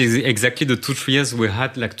 which is exactly the 2-3 years we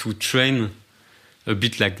had like to train a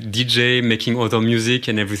bit like DJ, making other music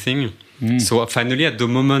and everything. So finally, at the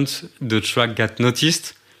moment the track got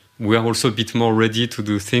noticed, we are also a bit more ready to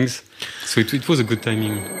do things. So it was a good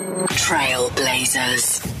timing.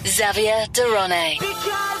 Trailblazers. Xavier Durone.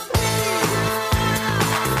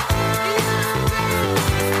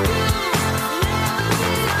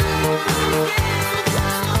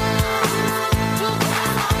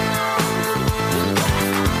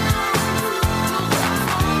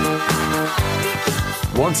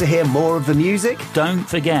 Want to hear more of the music? Don't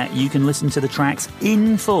forget, you can listen to the tracks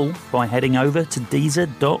in full by heading over to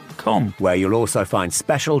Deezer.com. Where you'll also find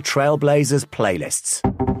special Trailblazers playlists.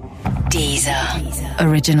 Deezer.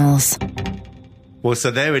 Originals. Well,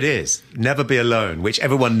 so there it is. Never Be Alone, which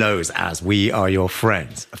everyone knows as We Are Your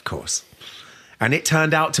Friends, of course. And it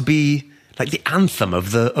turned out to be like the anthem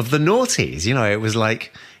of the noughties. It was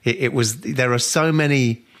like, it was, there are so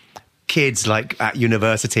many kids like at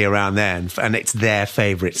university around then, and it's their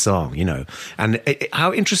favorite song, And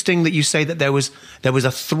how interesting that you say that there was a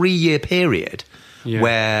 3-year period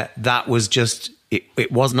where that was just,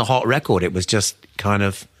 it wasn't a hot record. It was just kind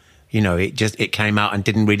of, it came out and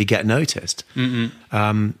didn't really get noticed. And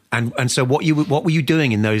so what were you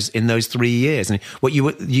doing in those 3 years? And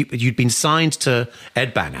you'd been signed to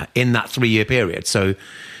Ed Banger in that 3-year period.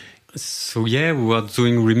 So yeah, we were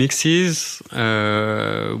doing remixes.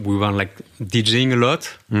 We were like DJing a lot,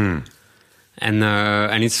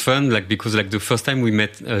 and it's fun, like because like the first time we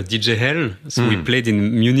met DJ Hell, so we played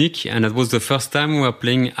in Munich, and that was the first time we were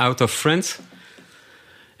playing out of France.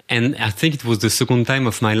 And I think it was the second time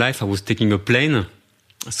of my life I was taking a plane.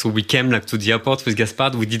 So we came like to the airport with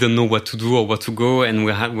Gaspard. We didn't know what to do or where to go, and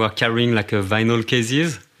we were carrying like a vinyl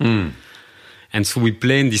cases. And so we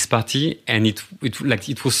played in this party, and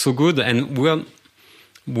it was so good. And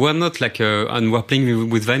we're not like, and we're playing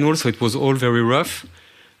with vinyl, so it was all very rough.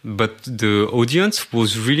 But the audience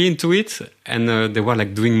was really into it, and they were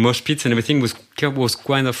like doing mosh pits and everything. Was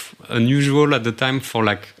kind of unusual at the time for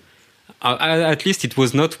like, at least it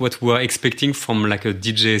was not what we were expecting from like a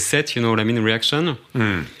DJ set, reaction.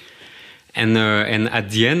 And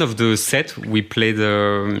at the end of the set, we played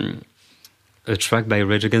a track by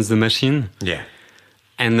Rage Against the Machine. Yeah.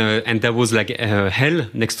 And there was like Hell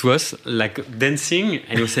next to us, like dancing,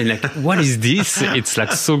 and he was saying like, "What is this? It's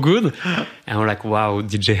like so good." And we're like, "Wow,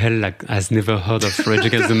 DJ Hell like has never heard of Rage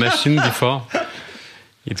Against the Machine before."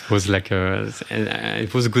 It was like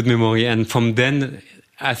it was a good memory, and from then,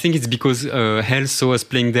 I think it's because Hell saw us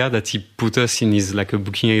playing there that he put us in his like a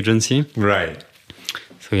booking agency. Right.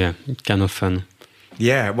 So yeah, kind of fun.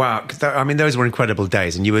 Yeah, wow. Those were incredible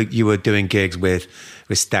days, and you were doing gigs with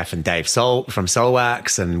Steph and Dave from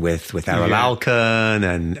Soulwax, and with Errol Alkan,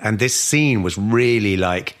 and this scene was really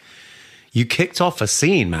like, you kicked off a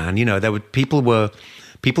scene, man. There were people were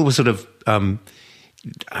sort of.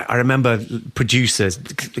 I remember producers,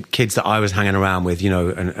 kids that I was hanging around with,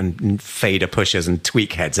 and fader pushers and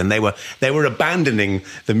tweak heads, and they were abandoning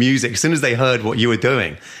the music as soon as they heard what you were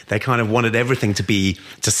doing. They kind of wanted everything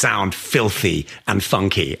to sound filthy and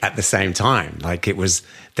funky at the same time. Like there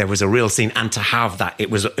was a real scene, and to have that, it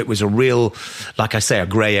was a real, like I say, a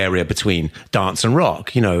grey area between dance and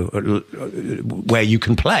rock. Where you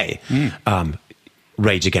can play.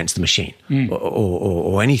 Rage Against the Machine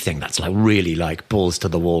or anything that's like really like balls to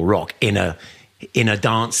the wall rock in a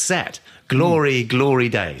dance set. Glory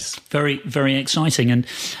days. Very, very exciting. And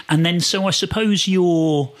then so I suppose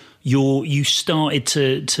you started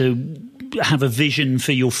to have a vision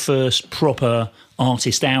for your first proper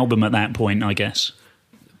artist album at that point, I guess.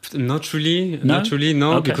 Not really,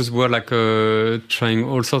 no, okay. Because we're like trying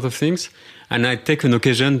all sorts of things. And I take an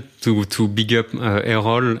occasion to big up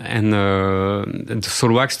Errol and the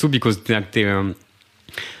Soulwax too, because like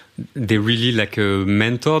they really like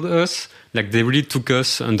mentored us. Like they really took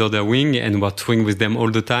us under their wing and were touring with them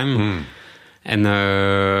all the time. And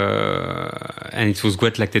it was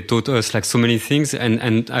great. Like they taught us like so many things.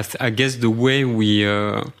 And I guess the way we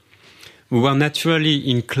were naturally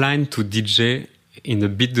inclined to DJ in a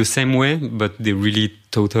bit the same way, but they really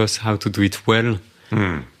taught us how to do it well.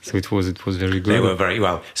 So it was very good. They were very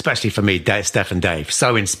well, especially for me, Steph and Dave.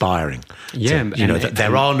 So inspiring. Yeah,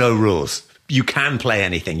 There are no rules. You can play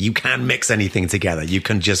anything. You can mix anything together. You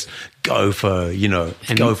can just go for,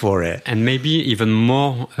 go for it. And maybe even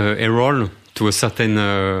more Errol to a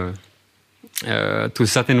certain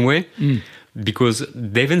way, because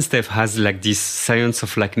Dave and Steph has like this science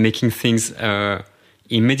of like making things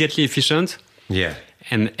immediately efficient. Yeah.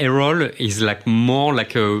 And Errol is like more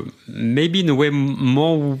like maybe in a way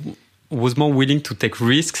was more willing to take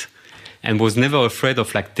risks and was never afraid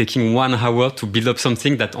of like taking 1 hour to build up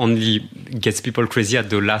something that only gets people crazy at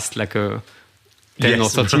the last like 10 or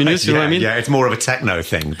 30 minutes, you know what I mean? Yeah, it's more of a techno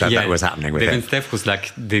thing that was happening with Dave it. and Steph was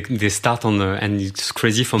like, they start on, and it's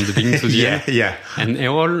crazy from the beginning to the end. Yeah. And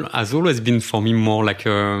Errol has always been for me more like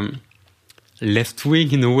left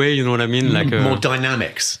wing in a way, you know what I mean? Like more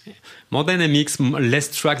dynamics. More dynamics,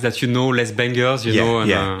 less tracks that less bangers, you know.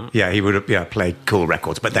 And, he would have played cool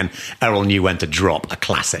records, but then Errol knew when to drop a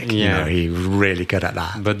classic. Yeah. He was really good at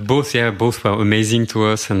that. But both were amazing to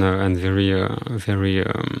us and very,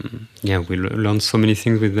 we learned so many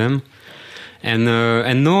things with them. And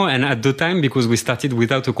at the time, because we started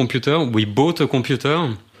without a computer, we bought a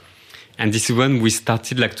computer, and this is when we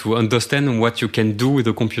started like to understand what you can do with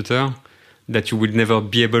a computer that you will never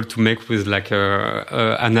be able to make with like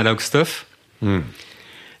analog stuff.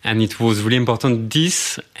 And it was really important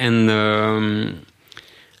this and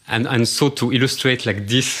so to illustrate like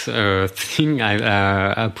this thing,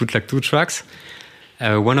 I put like 2 tracks.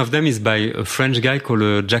 One of them is by a French guy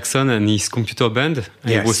called Jackson and his computer band.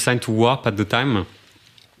 He was signed to Warp at the time.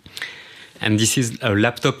 And this is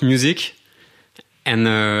laptop music. And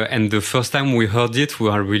the first time we heard it, we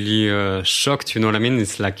were really shocked, you know what I mean?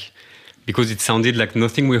 It's like, because it sounded like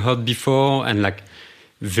nothing we heard before and like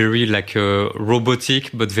very like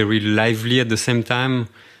robotic, but very lively at the same time,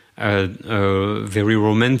 very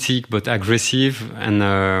romantic, but aggressive. And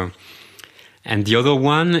the other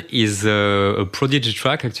one is a Prodigy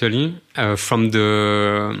track actually from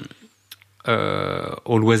the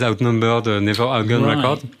Always Outnumbered, Never Again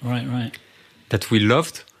record. Right. That we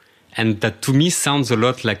loved. And that to me sounds a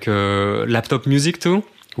lot like laptop music too.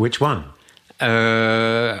 Which one?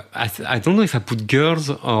 I don't know if I put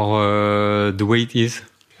Girls or The Way It Is.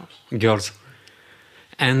 Girls.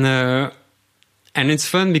 And it's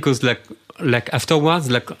fun because like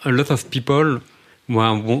afterwards, like a lot of people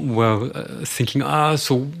were thinking,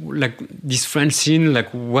 so like this French scene, like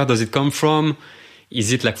where does it come from?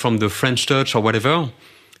 Is it like from the French church or whatever?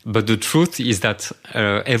 But the truth is that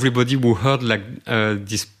everybody who heard like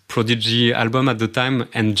this Prodigy album at the time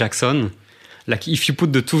and Jackson, like if you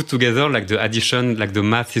put the two together, like the addition, like the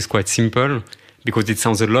math is quite simple because it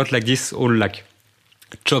sounds a lot like this, all like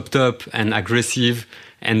chopped up and aggressive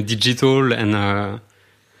and digital and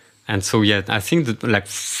so I think that like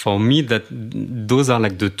for me that those are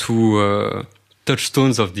like the two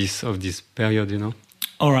touchstones of this period, you know.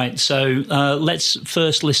 All right, so let's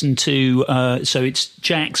first listen to so it's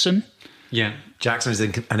Jackson. Yeah.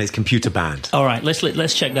 Jackson and his computer band. All right, let's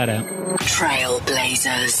check that out.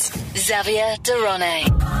 Trailblazers. Xavier Durone.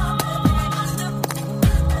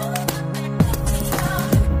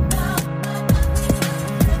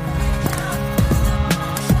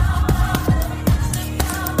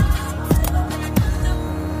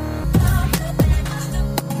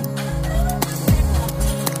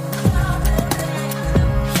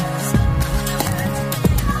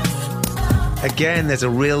 Again, there's a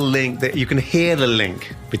real link that you can hear the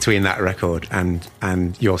link between that record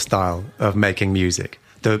and your style of making music.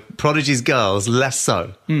 The Prodigy's Girls, less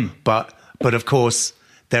so, but of course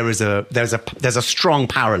there's a strong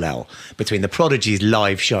parallel between the Prodigy's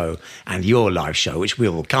live show and your live show, which we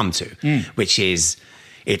will come to, which is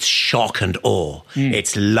it's shock and awe,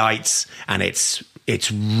 it's lights and it's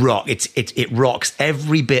rock. It rocks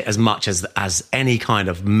every bit as much as any kind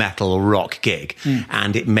of metal rock gig,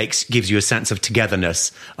 and it gives you a sense of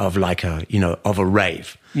togetherness of like a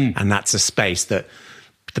rave, and that's a space that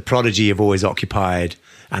the Prodigy have always occupied,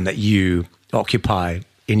 and that you occupy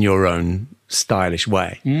in your own stylish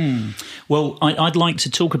way. Well, I'd like to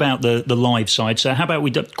talk about the live side. So how about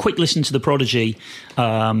we quick listen to the Prodigy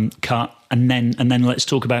cut, and then let's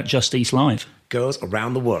talk about Just East Live. goes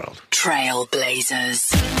around the world.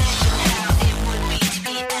 Trailblazers.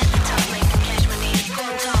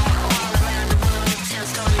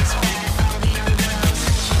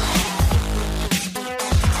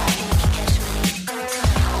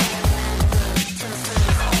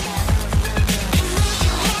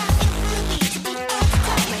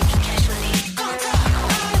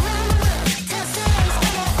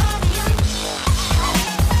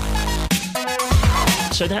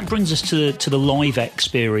 So that brings us to the live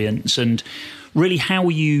experience and really how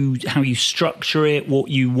you structure it,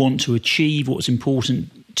 what you want to achieve, what's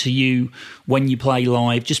important to you when you play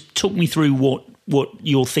live. Just talk me through what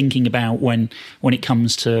you're thinking about when it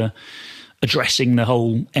comes to addressing the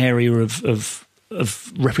whole area of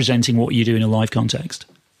representing what you do in a live context.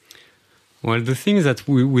 Well, the thing is that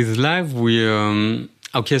with live,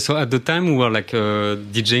 so at the time we were like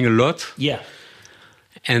DJing a lot. Yeah.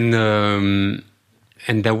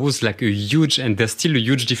 And there was like and there's still a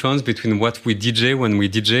huge difference between what we DJ when we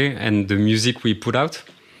DJ and the music we put out.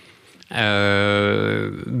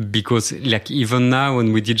 Because like even now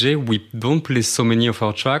when we DJ, we don't play so many of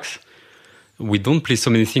our tracks. We don't play so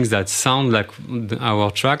many things that sound like our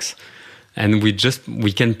tracks. And we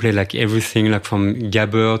can play like everything, like from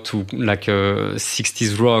gabber to like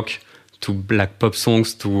 60s rock to like pop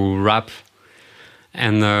songs to rap.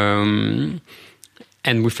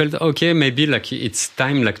 And we felt, okay, maybe like it's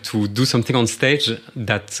time like to do something on stage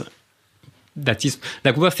that is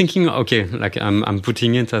like we're thinking, okay, like I'm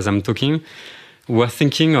putting it as I'm talking. We're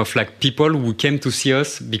thinking of like people who came to see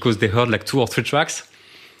us because they heard like 2 or 3 tracks,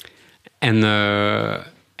 and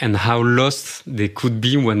how lost they could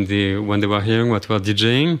be when they were hearing what we're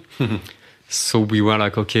DJing. So we were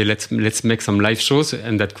like, okay, let's make some live shows,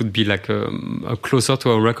 and that could be like closer to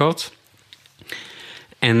our records.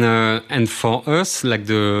 And for us, like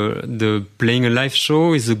the playing a live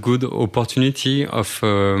show is a good opportunity of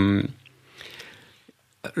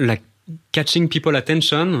like catching people's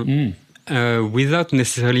attention without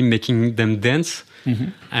necessarily making them dance.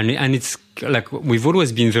 Mm-hmm. And it's like we've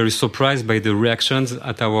always been very surprised by the reactions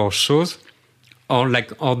at our shows, or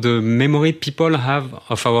the memory people have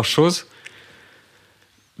of our shows,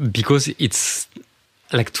 because it's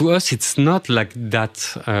like to us it's not like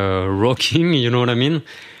that rocking, you know what I mean?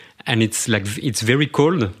 And it's like it's very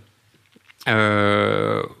cold.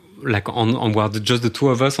 Like on we're just the 2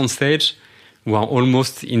 of us on stage. We are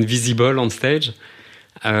almost invisible on stage.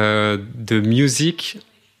 The music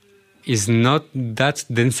is not that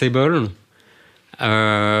danceable.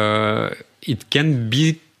 It can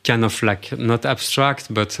be kind of like not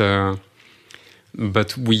abstract, but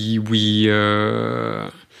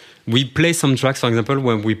we play some tracks, for example,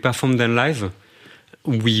 when we perform them live.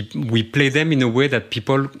 We play them in a way that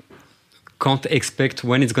people can't expect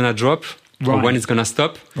when it's gonna drop. Right. Or when it's gonna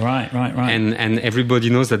stop. Right. And everybody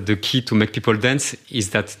knows that the key to make people dance is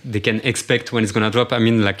that they can expect when it's gonna drop. I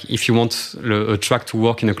mean, like if you want a track to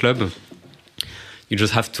work in a club, you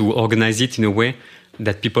just have to organize it in a way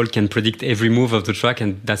that people can predict every move of the track,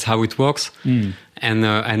 and that's how it works.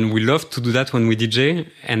 And we love to do that when we DJ.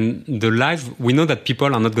 And the live, we know that people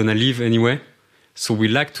are not gonna leave anyway, so we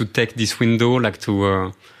like to take this window, like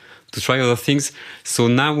to try other things. So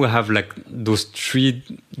now we have like those 3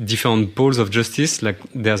 different poles of justice. Like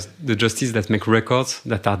there's the justice that make records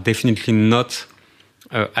that are definitely not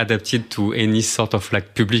adapted to any sort of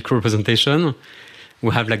like public representation.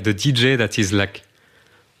 We have like the DJ that is like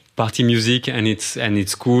party music, and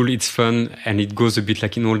it's cool, it's fun, and it goes a bit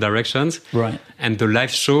like in all directions. Right. And the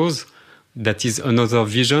live shows, that is another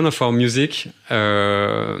vision of our music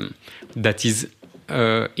that is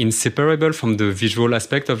inseparable from the visual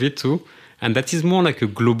aspect of it too, and that is more like a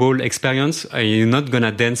global experience. You're not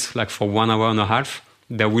gonna dance like for 1 hour and a half.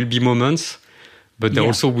 There will be moments, but there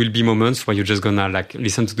also will be moments where you're just gonna like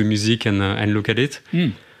listen to the music and look at it.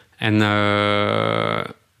 And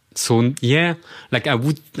so yeah, like I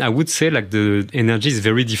would say like the energy is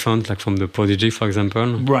very different, like from the Prodigy, for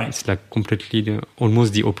example. Right. It's like completely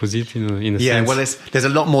almost the opposite in a sense. Yeah, well, there's a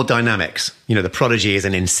lot more dynamics. You know, the Prodigy is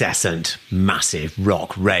an incessant, massive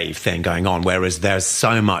rock rave thing going on, whereas there's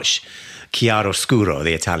so much chiaroscuro,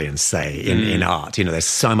 the Italians say, in art. You know, there's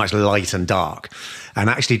so much light and dark. And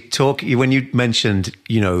actually, when you mentioned,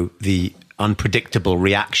 you know, the unpredictable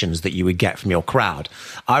reactions that you would get from your crowd,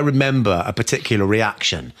 I remember a particular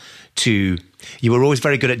reaction to, you were always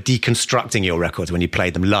very good at deconstructing your records when you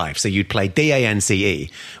played them live. So you'd play DANCE,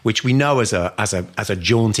 which we know as a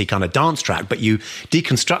jaunty kind of dance track, but you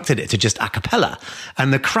deconstructed it to just a cappella,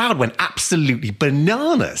 and the crowd went absolutely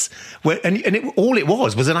bananas. All it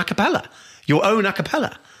was an a cappella, your own a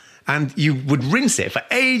cappella, and you would rinse it for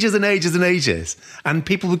ages and ages and ages, and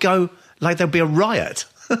people would go, like there'll be a riot.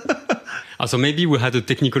 So maybe we had a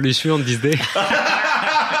technical issue on this day.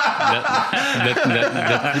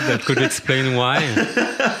 that could explain why.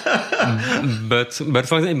 But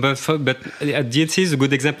DHC is a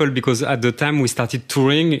good example because at the time we started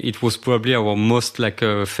touring, it was probably our most like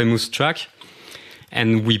famous track,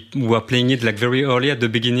 and we were playing it like very early at the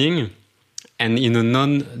beginning, and in a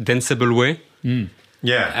non-danceable way.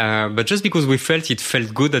 Yeah. But just because we felt it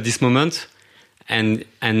felt good at this moment, and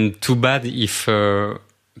too bad if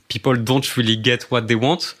people don't really get what they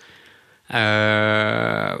want.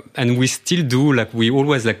 And we still do, like we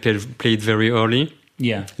always like play it very early.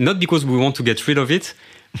 Yeah. Not because we want to get rid of it,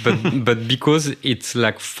 but because it's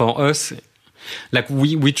like for us, like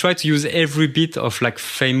we try to use every bit of like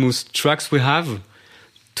famous tracks we have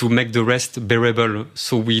to make the rest bearable.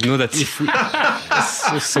 So we know that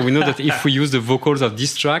if we use the vocals of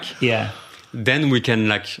this track, then we can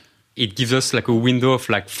like, it gives us like a window of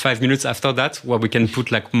like 5 minutes after that where we can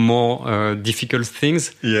put like more difficult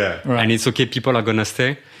things. Yeah. Right. And it's okay, people are gonna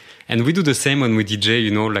stay. And we do the same when we DJ,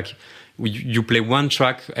 you know, like you play one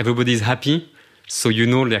track, everybody's happy. So, you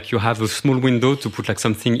know, like you have a small window to put like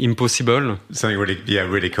something impossible. Something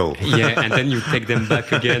really cool. Yeah, and then you take them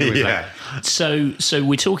back again. With So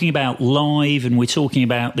we're talking about live, and we're talking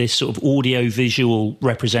about this sort of audio-visual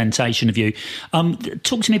representation of you.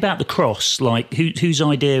 Talk to me about the cross. Like, whose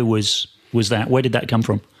idea was that? Where did that come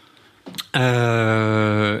from?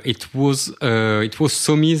 It was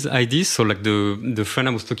Somi's idea. So, like the friend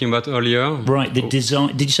I was talking about earlier. Right. The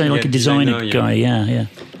design. Did you say like a designer guy? Yeah.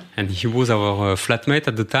 And he was our flatmate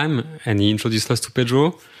at the time, and he introduced us to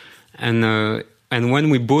Pedro. And when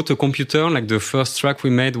we bought a computer, like the first track we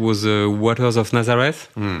made was Waters of Nazareth.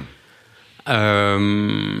 And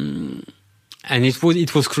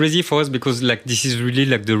it was crazy for us because like this is really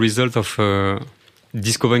like the result of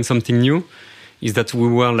discovering something new. Is that we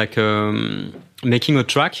were like making a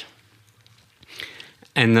track,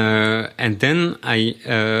 and then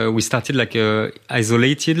we started like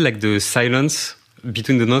isolated like the silence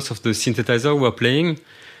between the notes of the synthesizer we were playing.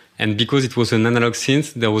 And because it was an analog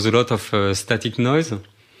synth, there was a lot of static noise.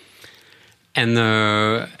 And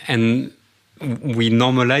we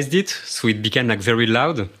normalized it, so it became like very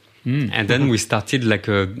loud. And then we started like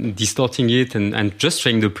distorting it and just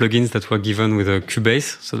trying the plugins that were given with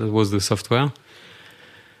Cubase. So that was the software.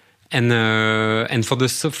 And for the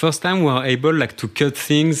first time, we were able like to cut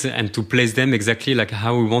things and to place them exactly like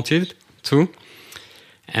how we wanted to.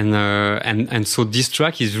 And so this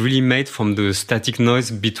track is really made from the static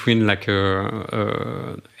noise between like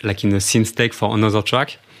like in a synth take for another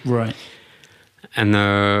track. Right. And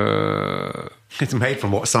it's made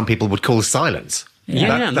from what some people would call silence.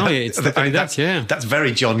 It's totally that's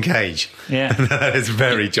very John Cage. Yeah. That is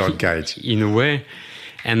very John Cage in a way.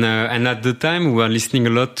 And at the time we were listening a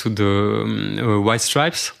lot to the White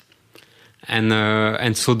Stripes, and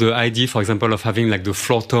so the idea, for example, of having like the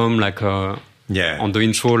floor tom like on the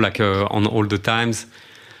intro, like on all the times,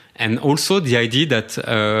 and also the idea that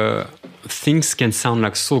things can sound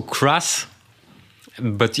like so crass,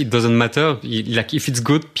 but it doesn't matter. Like if it's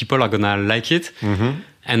good, people are gonna like it.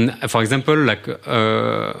 And for example, like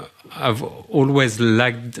I've always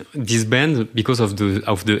liked this band because of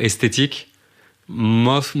the aesthetic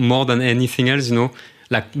more than anything else, you know,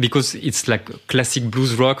 like because it's like classic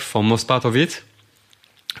blues rock for most part of it,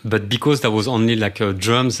 but because there was only like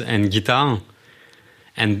drums and guitar,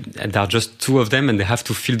 and there are just two of them, and they have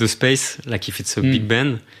to fill the space. Like if it's a big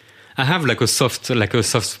band, I have like a soft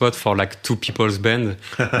spot for like two people's band,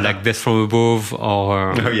 like Death from Above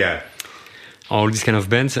or all these kind of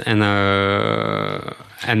bands, and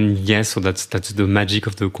so that's the magic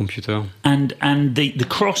of the computer. And the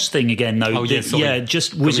cross thing again, though.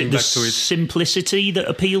 Just was it the simplicity that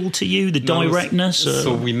appealed to you, the directness?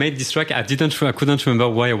 So we made this track. I couldn't remember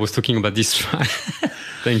why I was talking about this track.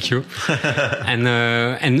 Thank you.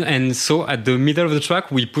 And so at the middle of the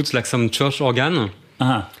track, we put like some church organ.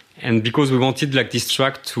 And because we wanted like this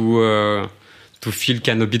track to feel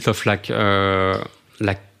kind of a bit of like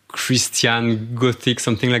Christian Gothic,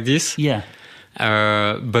 something like this. Yeah.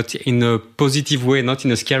 But in a positive way, not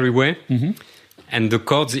in a scary way. And the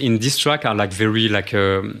chords in this track are like very like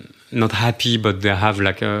not happy, but they have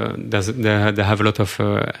like they have a lot of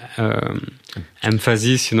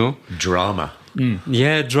emphasis, you know. Drama.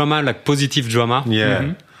 Yeah, drama, like positive drama.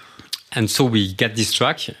 Yeah. And so we get this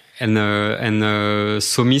track, and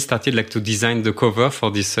Somi started like to design the cover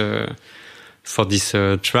for this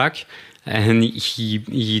track. And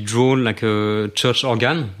he drew like a church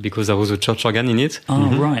organ because there was a church organ in it.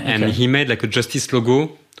 Oh, right. Okay. And he made like a Justice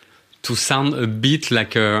logo to sound a bit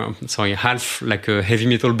like half like a heavy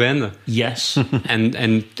metal band. Yes.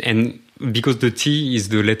 and because the T is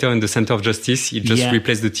the letter in the center of justice, he just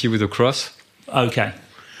replaced the T with a cross. Okay.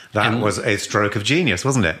 That was a stroke of genius,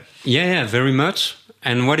 wasn't it? Yeah, very much.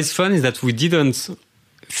 And what is fun is that we didn't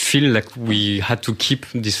feel like we had to keep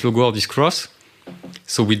this logo or this cross.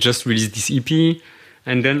 So we just released this EP.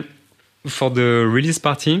 And then for the release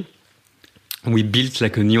party, we built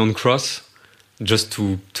like a neon cross just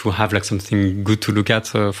to have like something good to look at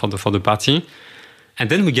for the party. And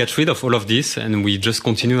then we get rid of all of this and we just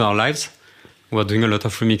continue our lives. We're doing a lot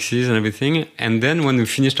of remixes and everything. And then when we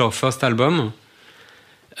finished our first album,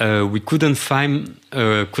 we couldn't find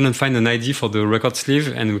an ID for the record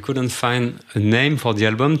sleeve, and we couldn't find a name for the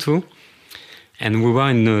album too. And we were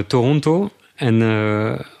in Toronto and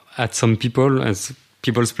at some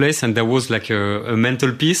people's place, and there was like a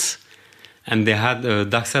mantelpiece, and they had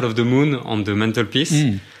Dark Side of the Moon on the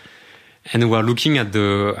mantelpiece. And we were looking at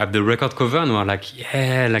the record cover, and we were like,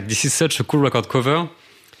 yeah, like this is such a cool record cover.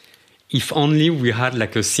 If only we had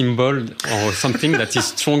like a symbol or something that is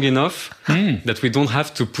strong enough that we don't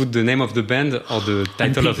have to put the name of the band or the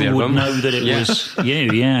title of the album. People would know that it was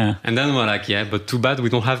you, yeah. And then we're like, yeah, but too bad we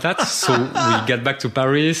don't have that. So we get back to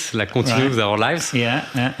Paris, like continue with our lives. Yeah.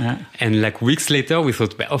 And like weeks later, we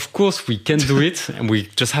thought, well, of course we can do it. And we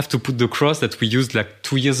just have to put the cross that we used like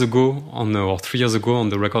 2 years ago or 3 years ago on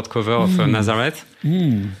the record cover of Nazareth.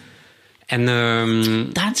 And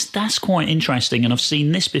that's quite interesting, and I've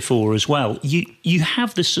seen this before as well. You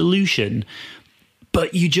have the solution,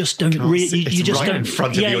 but you just don't you just right don't in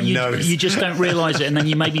front of your nose. You just don't realise it, and then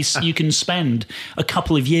you can spend a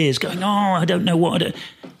couple of years going, oh, I don't know what.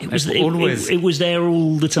 It was there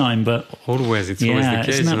all the time, but always it's always the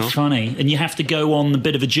case. Isn't that funny? And you have to go on a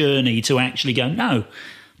bit of a journey to actually go, no,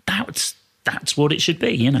 that's what it should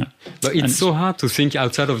be, you know. But it's so hard to think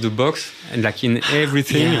outside of the box and like in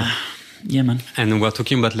everything. Yeah, man. And we're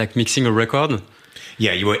talking about like mixing a record.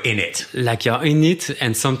 Yeah, you were in it. Like you're in it,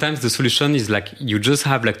 and sometimes the solution is like you just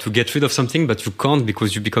have like to get rid of something, but you can't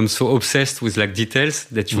because you become so obsessed with like details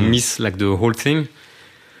that you miss like the whole thing.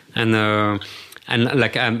 And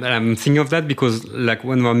like I'm thinking of that because like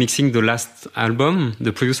when we were mixing the last album,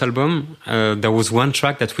 the previous album, there was one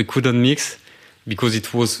track that we couldn't mix because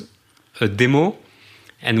it was a demo,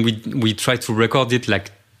 and we tried to record it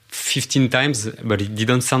like 15 times, but it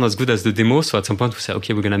didn't sound as good as the demo. So at some point we said,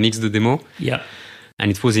 okay, we're gonna mix the demo. Yeah.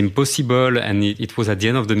 And it was impossible, and it was at the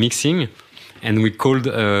end of the mixing. And we called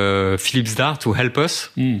Philippe Zdar to help us,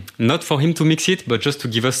 not for him to mix it, but just to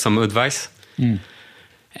give us some advice.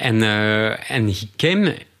 And he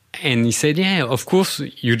came and he said, yeah, of course,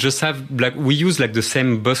 you just have like we use like the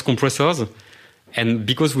same bus compressors. And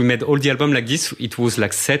because we made all the album like this, it was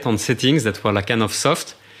like set on settings that were like kind of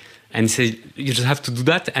soft. And he said, you just have to do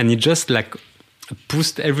that. And he just like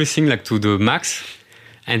pushed everything like to the max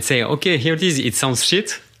and say, okay, here it is. It sounds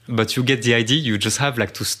shit, but you get the idea. You just have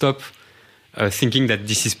like to stop thinking that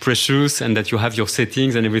this is precious and that you have your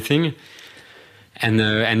settings and everything.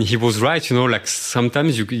 And he was right, you know, like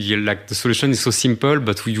sometimes you like the solution is so simple,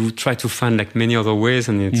 but you try to find like many other ways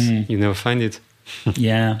and you never find it.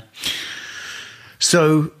 Yeah.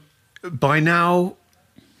 So by now,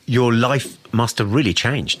 your life must have really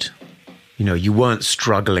changed. You know, you weren't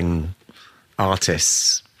struggling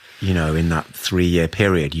artists, you know, in that 3-year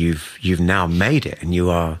period. You've now made it, and you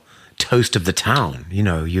are toast of the town. You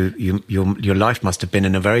know, your life must have been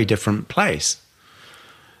in a very different place.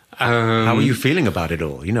 How were you feeling about it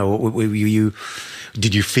all? You know,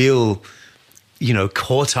 did you feel, you know,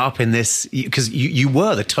 caught up in this? Because you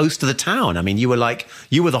were the toast of the town. I mean, you were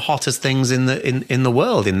the hottest things in the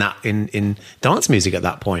world in dance music at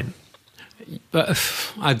that point.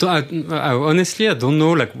 Honestly, I don't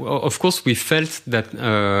know. Like, of course, we felt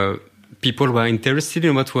that people were interested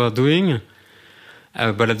in what we were doing,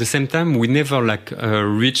 but at the same time, we never like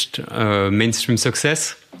reached mainstream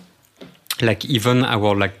success. Like even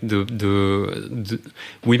our like the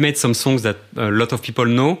we made some songs that a lot of people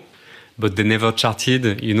know, but they never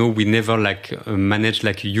charted. You know, we never like managed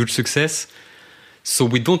like a huge success. So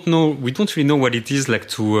we don't really know what it is like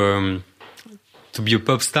to be a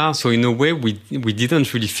pop star. So in a way, we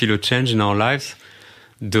didn't really feel a change in our lives.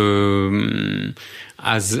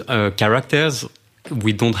 As characters,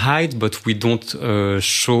 we don't hide, but we don't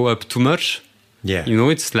show up too much. Yeah, you know,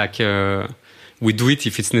 it's like we do it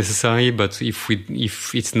if it's necessary, but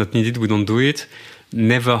if it's not needed, we don't do it.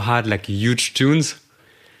 Never had like huge tunes,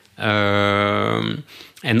 and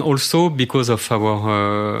also because of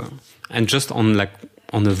our and just on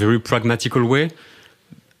a very pragmatical way.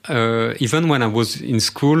 Even when I was in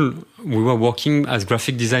school, we were working as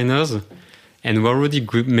graphic designers, and we were already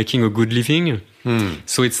making a good living.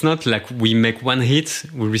 So it's not like we make one hit,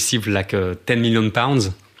 we receive like £10 million,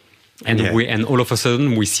 And Yeah. and all of a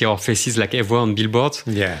sudden we see our faces like everywhere on billboards.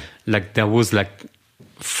 Yeah. Like there was like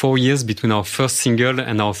 4 years between our first single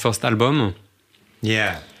and our first album.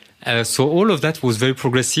 Yeah. So all of that was very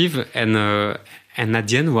progressive, and at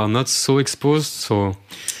the end we are not so exposed. So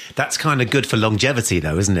That's kind of good for longevity,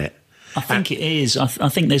 though, isn't it? I think it is. I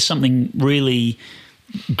think there's something really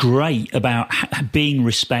great about being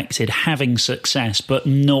respected, having success, but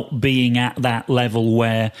not being at that level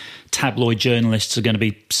where tabloid journalists are going to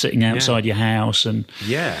be sitting outside your house. And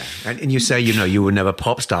Yeah. And you say, you were never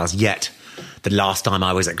pop stars, yet the last time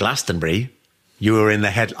I was at Glastonbury, you were in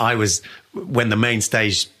the head. I was, when the main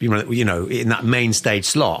stage, in that main stage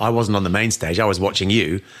slot, I wasn't on the main stage. I was watching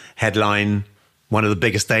you headline one of the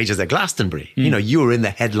biggest stages at Glastonbury. You were in the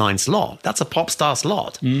headline slot. That's a pop star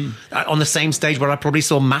slot. On the same stage where I probably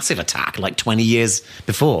saw Massive Attack like 20 years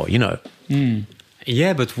before, yeah,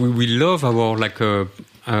 but we love our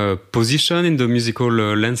position in the musical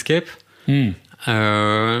landscape,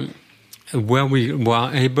 where we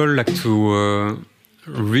were able to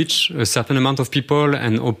reach a certain amount of people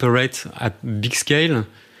and operate at big scale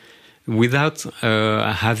without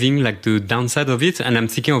having the downside of it. And I'm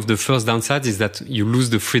thinking of the first downside is that you lose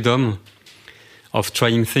the freedom of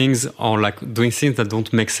trying things or doing things that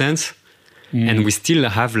don't make sense. And we still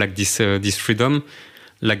have this freedom.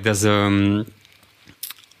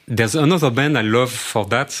 There's another band I love for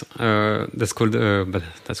that. That's called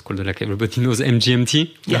everybody knows MGMT.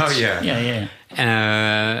 yes. Oh, yeah. Yeah.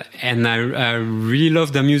 And I really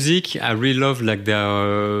love their music. I really love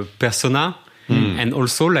their persona. And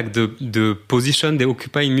also the position they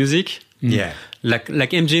occupy in music. Yeah. Like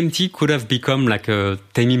MGMT could have become a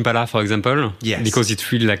Tame Impala, for example. Yes. Because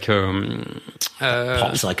it's really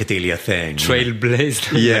Pop psychedelia thing. trailblazed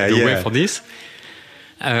the way for this.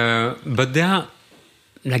 But they are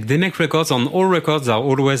they make records. On all records are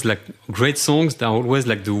always great songs. They're always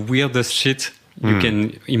the weirdest shit you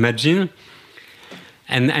can imagine.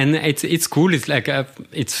 And it's cool. It's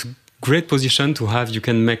it's great position to have. You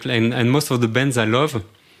can make and most of the bands I love,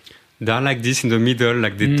 they are like this in the middle.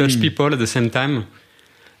 They touch people at the same time.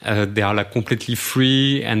 They are completely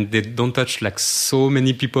free and they don't touch so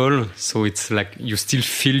many people. So it's you still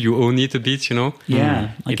feel you own it a bit,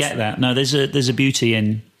 Yeah, I get that. No, there's a beauty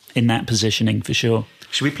in that positioning for sure.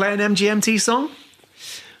 Should we play an MGMT song?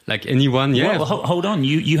 Anyone, yeah. Well, hold on.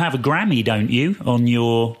 You have a Grammy, don't you, on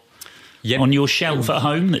your shelf at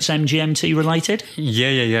home that's MGMT related?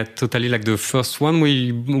 Yeah. Totally. The first one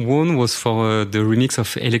we won was for the remix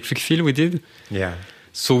of Electric Feel we did. Yeah.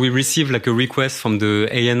 So we received a request from the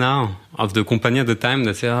A&R of the company at the time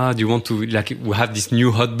that said, do you want to, we have this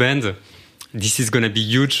new hot band. This is going to be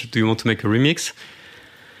huge. Do you want to make a remix?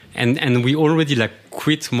 And we already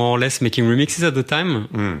quit more or less making remixes at the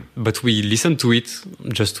time. But we listened to it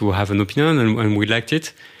just to have an opinion and we liked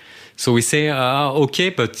it. So we say, okay,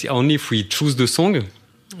 but only if we choose the song.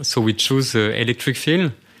 So we choose Electric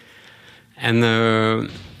Feel. And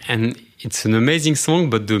it's an amazing song,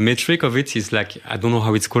 but the metric of it is I don't know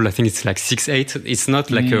how it's called. I think it's 6/8. It's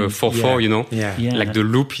not a 4/4, Yeah. The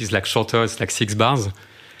loop is shorter. It's 6 bars.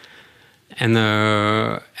 And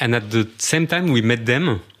at the same time, we met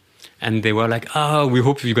them. And they were we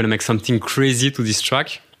hope you're going to make something crazy to this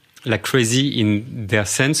track. Crazy in their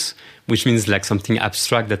sense, which means something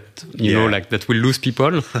abstract that that will lose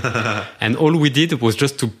people. And all we did was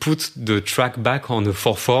just to put the track back on the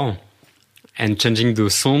 4/4 and changing the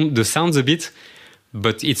sounds a bit.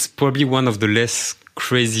 But it's probably one of the least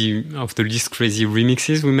crazy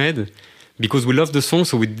remixes we made because we love the song,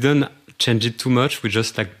 so we didn't change it too much. We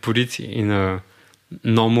just put it in a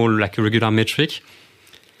normal a regular metric.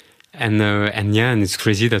 And it's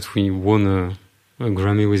crazy that we won a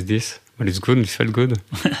Grammy with this. But it's good. It felt good.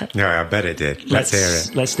 Yeah, I bet it did. Let's hear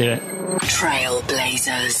it. Let's do it.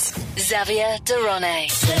 Trailblazers. Xavier Durone.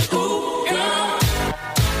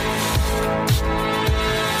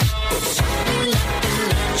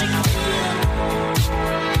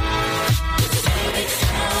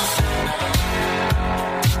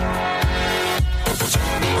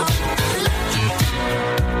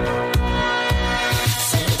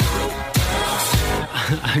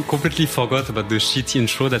 I completely forgot about the shitty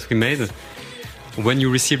intro that we made. When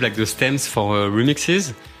you receive the stems for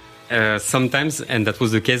remixes, sometimes, and that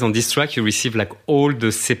was the case on this track, you receive all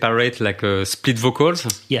the separate split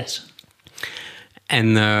vocals. Yes.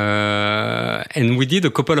 And we did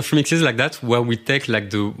a couple of remixes like that where we take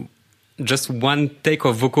just one take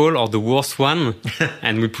of vocal or the worst one,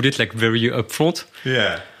 and we put it very upfront.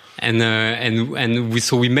 Yeah. And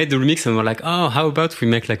we made the remix and we're how about we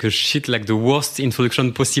make a shit the worst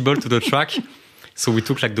introduction possible to the track. So we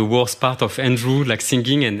took the worst part of Andrew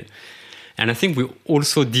singing and And I think we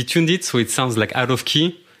also detuned it so it sounds like out of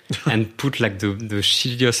key and put like the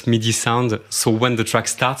shittiest MIDI sound. So when the track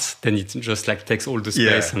starts, then it just like takes all the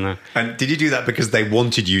space. And did you do that because they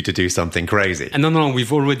wanted you to do something crazy? And no,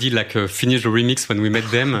 we've already like finished the remix when we met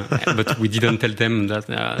them, but we didn't tell them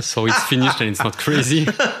that. So it's finished and it's not crazy.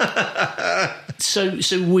 So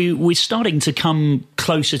we're starting to come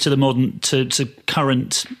closer to the modern, to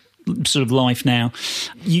current sort of life now.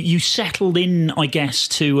 You settled in, I guess,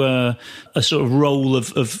 to a sort of role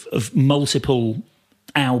of multiple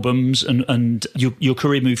albums and your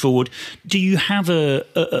career move forward. Do you have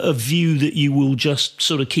a view that you will just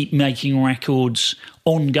sort of keep making records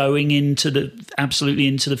ongoing absolutely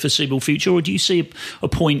into the foreseeable future, or do you see a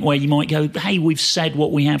point where you might go, hey, we've said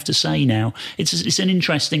what we have to say now? It's an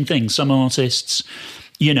interesting thing. Some artists,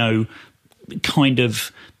 kind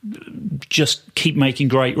of just keep making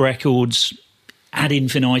great records ad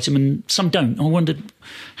infinitum, and some don't. I wondered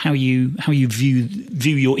how you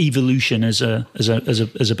view your evolution as a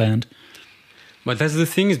band. But that's the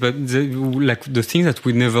thing, but the thing that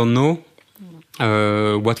we never know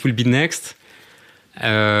what will be next.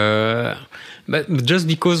 But just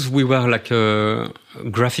because we were like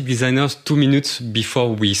graphic designers 2 minutes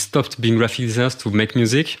before we stopped being graphic designers to make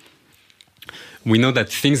music, we know that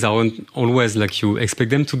things aren't always like you expect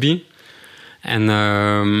them to be. And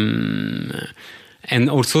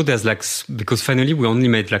also there's like, because finally we only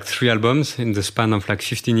made like 3 albums in the span of like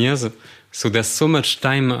 15 years. So there's so much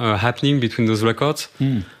time happening between those records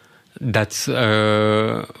that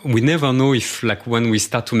we never know if like when we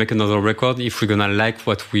start to make another record, if we're gonna like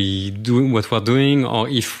what we're doing, or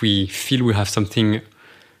if we feel we have something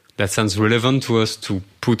that sounds relevant to us to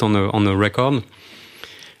put on a record.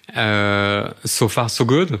 So far so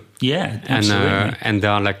good. Yeah, absolutely. And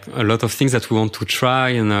there are like a lot of things that we want to try,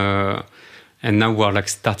 and now we're like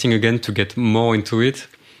starting again to get more into it.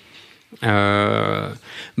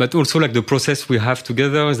 But also like the process we have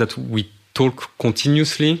together is that we talk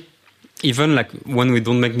continuously, even like when we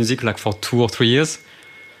don't make music like for 2 or 3 years.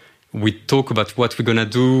 We talk about what we're gonna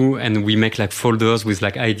do, and we make like folders with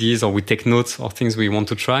like ideas, or we take notes or things we want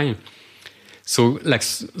to try. So like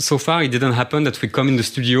so far it didn't happen that we come in the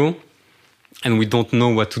studio and we don't know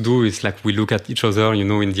what to do. It's like we look at each other,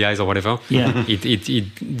 in the eyes or whatever. Yeah.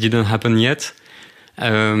 It didn't happen yet.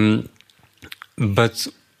 But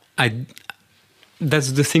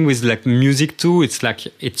that's the thing with like music too. It's like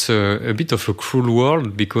it's a bit of a cruel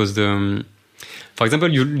world, because for example,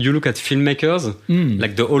 you look at filmmakers,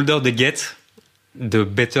 like the older they get, the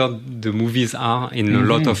better the movies are in a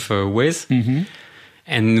lot of ways. Mm-hmm.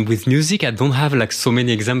 And with music, I don't have like so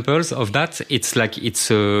many examples of that. It's like it's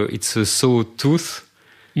a sawtooth,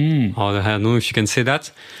 or I don't know if you can say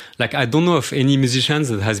that. Like I don't know of any musicians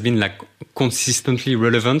that has been like consistently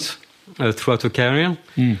relevant throughout a career.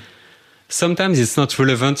 Sometimes it's not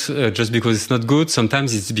relevant just because it's not good.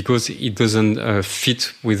 Sometimes it's because it doesn't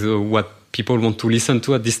fit with what people want to listen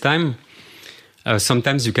to at this time.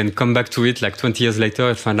 Sometimes you can come back to it like 20 years later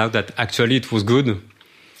and find out that actually it was good.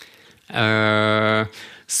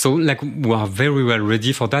 So like we are very well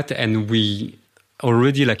ready for that, and we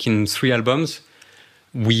already like in 3 albums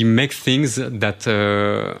we make things that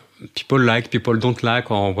people like, people don't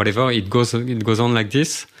like, or whatever. It goes on like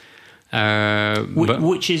this.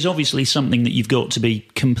 Which is obviously something that you've got to be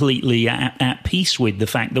completely at peace with, the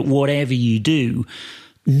fact that whatever you do,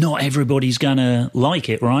 not everybody's gonna like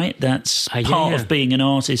it, right? That's part of being an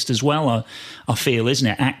artist as well, I feel, isn't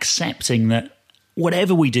it? Accepting that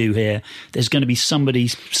whatever we do here, there's going to be somebody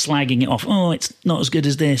slagging it off. Oh, it's not as good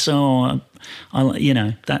as this. Oh,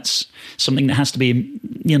 that's something that has to be,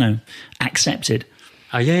 accepted.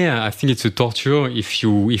 I think it's a torture if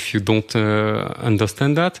you don't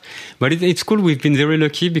understand that. But it's cool. We've been very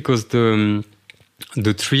lucky because the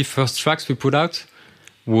 3 first tracks we put out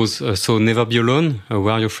was so Never Be Alone,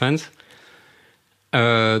 We Are Your Friends.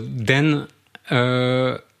 Then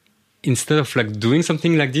instead of like doing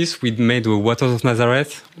something like this, we'd made Waters of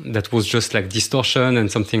Nazareth that was just like distortion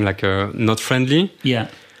and something like not friendly. Yeah.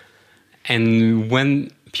 And when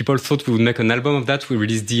people thought we would make an album of that, we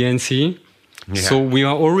released DNC. Yeah. So we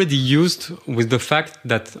are already used with the fact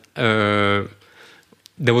that there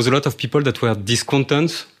was a lot of people that were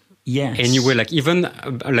discontent. Yes. Anyway, like even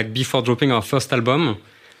like before dropping our first album,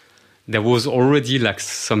 there was already like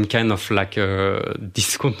some kind of like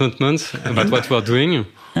discontentment about what we're doing.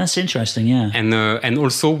 That's interesting, yeah. And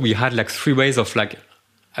also we had like 3 ways of like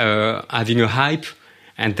having a hype,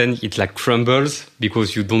 and then it like crumbles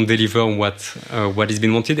because you don't deliver what is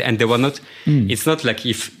being wanted. And they were not. It's not like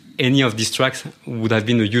if any of these tracks would have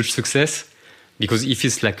been a huge success, because if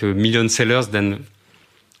it's like 1 million sellers, then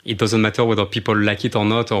it doesn't matter whether people like it or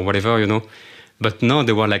not or whatever, you know. But no,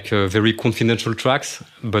 they were like very confidential tracks,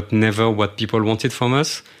 but never what people wanted from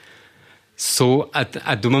us. So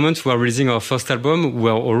at the moment we are releasing our first album, we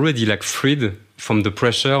are already like freed from the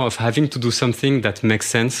pressure of having to do something that makes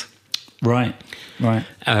sense. Right.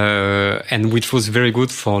 And which was very good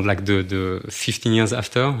for like the 15 years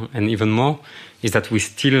after, and even more, is that we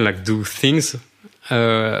still like do things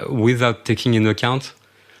without taking into account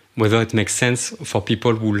whether it makes sense for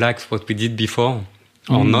people who liked what we did before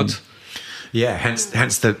or not. Yeah, hence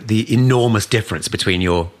the enormous difference between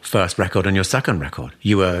your first record and your second record.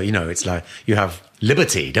 You were, you know, it's like you have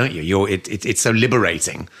liberty, don't you? It's so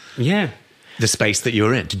liberating. Yeah. The space that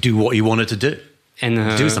you're in to do what you wanted to do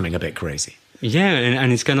And do something a bit crazy. Yeah,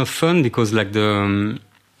 and it's kind of fun because like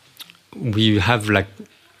we have like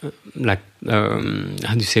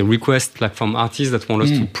how do you say, requests like from artists that want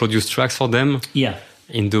us to produce tracks for them. Yeah.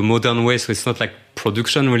 In the modern way, so it's not like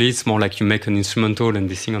production really, it's more like you make an instrumental and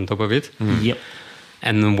they sing on top of it. Yep.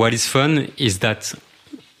 And what is fun is that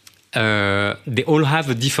they all have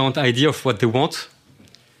a different idea of what they want.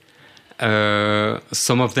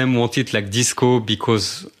 Some of them want it like disco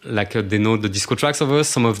because like they know the disco tracks of us.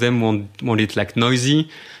 Some of them want it like noisy.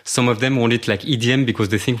 Some of them want it like EDM because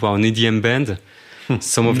they think we're an EDM band.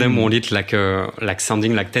 Some of them want it like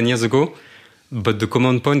sounding like 10 years ago. But the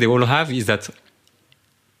common point they all have is that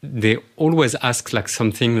they always ask like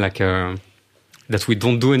something like that we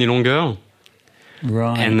don't do any longer.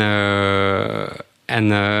 Right. And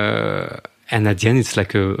at the end it's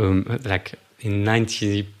like like in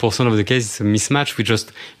 90% of the case it's a mismatch.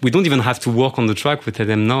 We don't even have to work on the track. We tell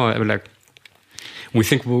them no, like we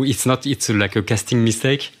think it's like a casting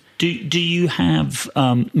mistake. Do you have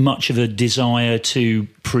much of a desire to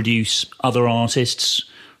produce other artists'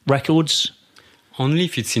 records? Only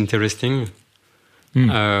if it's interesting. We're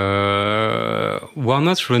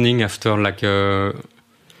not running after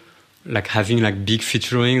like having like big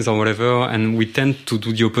featurings or whatever, and we tend to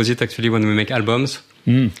do the opposite actually when we make albums.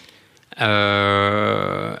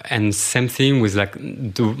 And same thing with like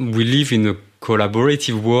we live in a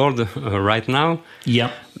collaborative world right now.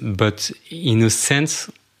 Yeah. But in a sense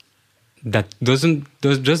that just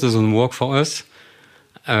doesn't work for us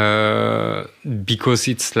because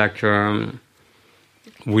it's like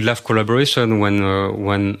we love collaboration when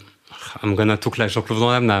I'm gonna talk like Jean-Claude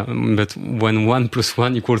Van Damme now, but when 1 +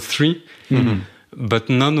 1 = 3, but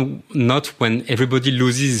not when everybody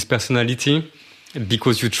loses his personality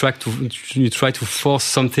because you try to force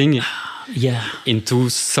something into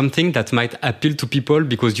something that might appeal to people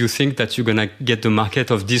because you think that you're gonna get the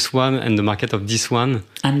market of this one and the market of this one.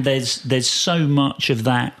 And there's so much of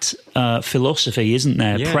that philosophy, isn't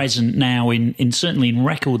there, present now in certainly in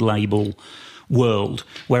record label world,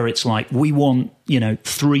 where it's like we want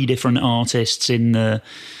 3 different artists in the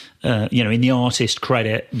in the artist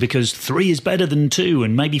credit because 3 is better than 2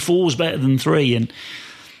 and maybe 4 is better than 3, and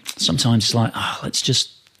sometimes it's like let's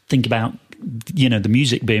just think about the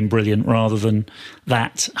music being brilliant rather than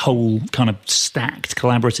that whole kind of stacked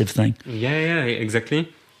collaborative thing. Yeah, exactly.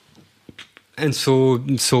 And so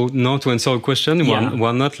now to answer a question,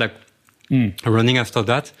 we're not like running after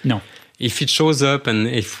that. No. If it shows up and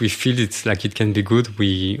if we feel it's like it can be good,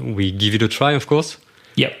 we give it a try, of course.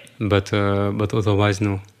 Yep. But otherwise,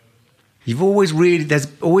 no. There's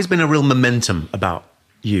always been a real momentum about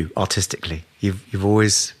you artistically. You've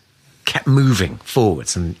always kept moving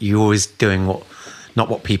forwards, and you're always doing not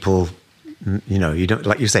what people, you don't,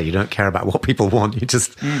 like you say, you don't care about what people want. You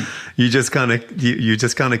just kind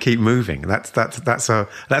of keep moving. That's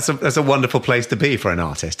a wonderful place to be for an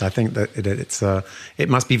artist. I think that it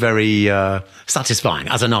must be very satisfying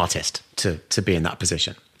as an artist to be in that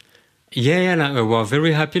position. Yeah, we're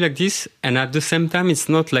very happy like this, and at the same time, it's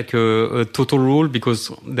not like a total rule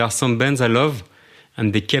because there are some bands I love,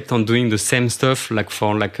 and they kept on doing the same stuff like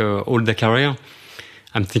for like all their career.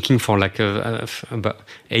 I'm thinking for like about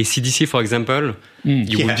AC/DC, for example.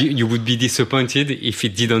 You would be disappointed if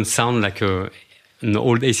it didn't sound like an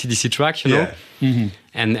old AC/DC track, you know. Mm-hmm.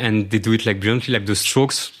 And they do it like brilliantly, like the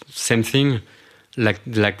Strokes, same thing. Like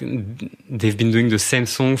they've been doing the same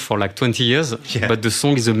song for like 20 years, but the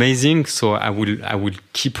song is amazing. So I will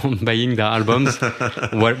keep on buying their albums,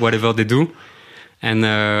 whatever they do. And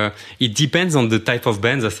it depends on the type of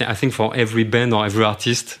bands. I think for every band or every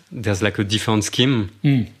artist, there's like a different scheme.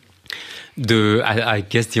 I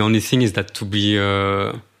guess the only thing is that to be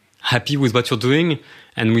happy with what you're doing,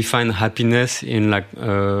 and we find happiness in like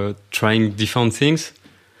trying different things.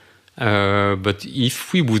 But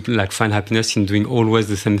if we would like find happiness in doing always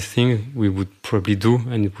the same thing, we would probably do,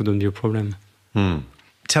 and it wouldn't be a problem.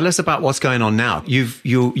 tell us about what's going on now. You've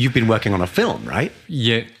been working on a film, right?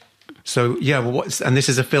 Yeah. So and this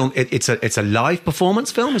is a film. It's a live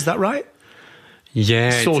performance film. Is that right?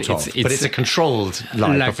 Yeah, Sort of, but it's a controlled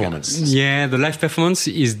live performance. Yeah, the live performance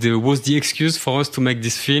was the excuse for us to make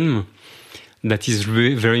this film. That is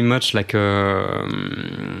very much like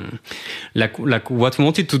what we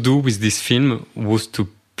wanted to do with this film was to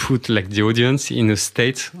put like the audience in a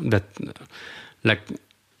state that like.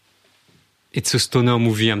 It's a stoner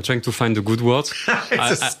movie. I'm trying to find the good words.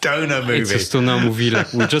 It's a stoner movie. It's a stoner movie.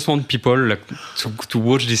 Like we just want people like to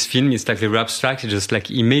watch this film. It's like very abstract. It's just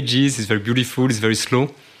like images. It's very beautiful. It's very slow.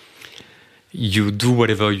 You do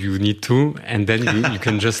whatever you need to, and then you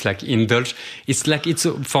can just like indulge. It's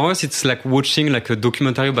for us. It's like watching like a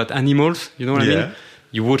documentary about animals. You know what I mean?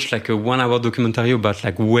 You watch like a 1 hour documentary about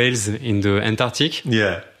like whales in the Antarctic.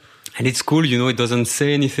 Yeah, and it's cool. You know, it doesn't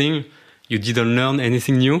say anything. You didn't learn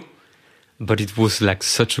anything new. But it was like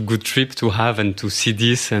such a good trip to have and to see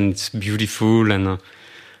this, and it's beautiful, and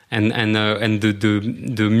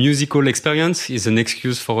the musical experience is an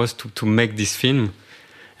excuse for us to make this film,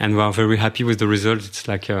 and we are very happy with the result. It's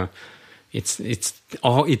like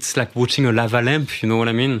it's like watching a lava lamp, you know what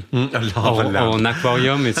I mean? A lava lamp or an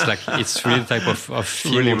aquarium. It's like it's really the type of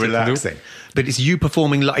film really relaxing. But it's you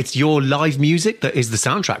performing. It's your live music that is the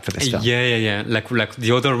soundtrack for this film. Yeah. Like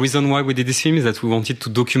the other reason why we did this film is that we wanted to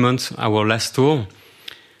document our last tour,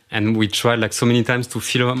 and we tried like so many times to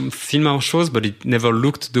film our shows, but it never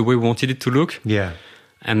looked the way we wanted it to look. Yeah,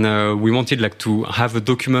 and we wanted like to have a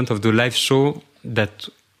document of the live show that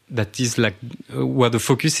is like where the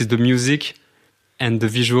focus is the music and the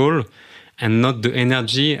visual, and not the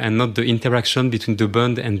energy and not the interaction between the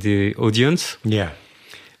band and the audience. Yeah.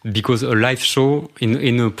 Because a live show,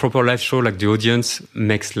 in a proper live show, like the audience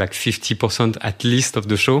makes like 50% at least of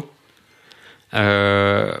the show. But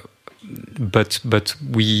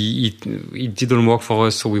it didn't work for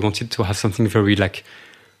us, so we wanted to have something very like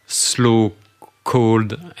slow,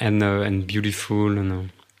 cold, and beautiful. And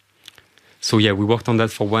so yeah, we worked on that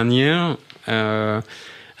for 1 year.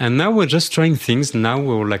 And now we're just trying things. Now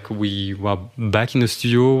we are back in the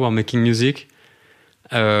studio, we're making music.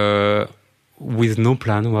 With no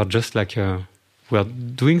plan, we're just like we're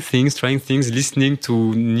doing things, trying things, listening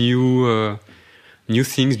to new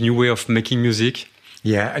things, new way of making music.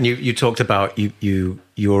 Yeah, and you talked about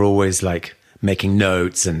you're always like making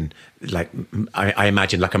notes, and like I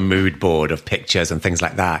imagine like a mood board of pictures and things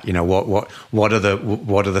like that. You know, what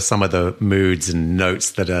are some of the moods and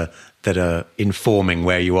notes that are informing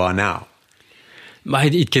where you are now?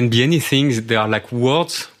 It can be anything. They are like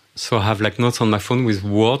words, so I have like notes on my phone with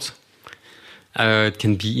words. It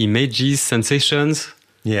can be images, sensations.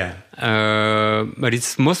 Yeah. But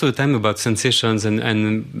it's most of the time about sensations,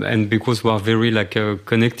 and because we are very like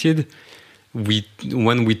connected,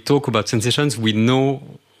 when we talk about sensations, we know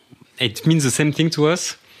it means the same thing to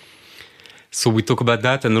us. So we talk about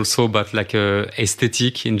that, and also about like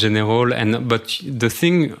aesthetic in general. But the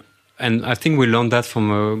thing, and I think we learned that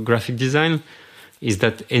from graphic design, is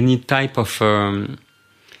that any type of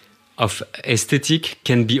aesthetic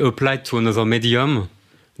can be applied to another medium.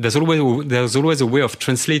 There's always a way of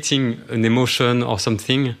translating an emotion or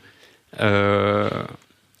something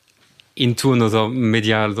into another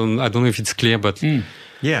media. I don't know if it's clear, but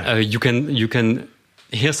you can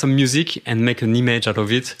hear some music and make an image out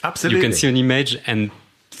of it. Absolutely, you can see an image and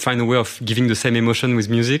find a way of giving the same emotion with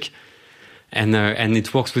music, and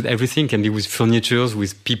it works with everything. It can be with furniture,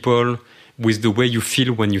 with people, with the way you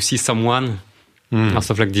feel when you see someone. Or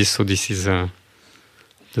stuff like this. So this is the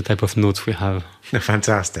type of notes we have.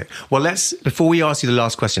 Fantastic. Well, before we ask you the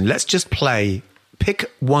last question, let's just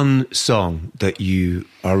pick one song that you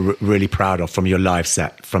are really proud of from your live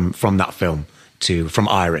set, from that film, from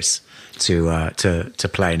Iris to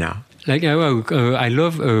play now. Like I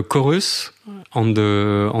love Chorus on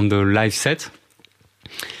the live set,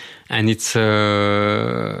 and it's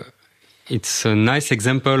a nice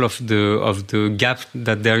example of the gap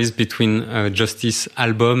that there is between Justice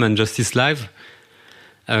album and Justice live.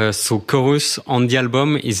 So Chorus on the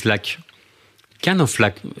album is like kind of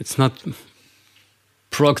like, it's not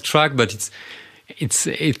prog track, but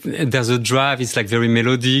there's a drive. It's like very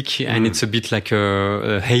melodic, and it's a bit like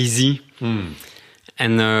hazy.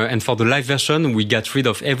 And for the live version, we got rid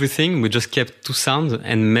of everything. We just kept two sounds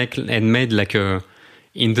and made like a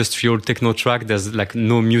industrial techno track. There's like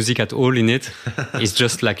no music at all in it. It's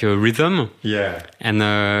just like a rhythm. Yeah.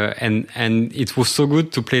 And it was so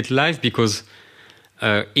good to play it live, because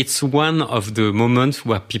it's one of the moments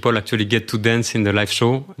where people actually get to dance in the live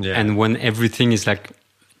show. Yeah. And when everything is like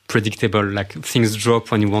predictable. Like things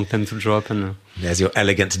drop when you want them to drop, and There's your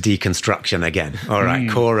elegant deconstruction again. All right,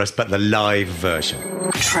 chorus, but the live version.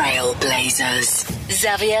 Trailblazers.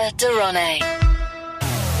 Xavier Durone.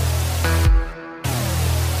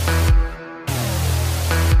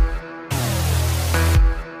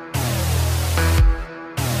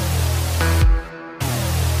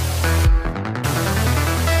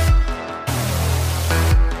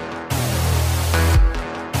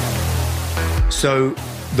 So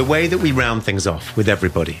the way that we round things off with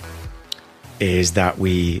everybody is that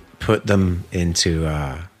we put them into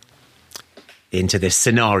this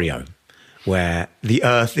scenario where the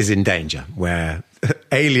Earth is in danger, where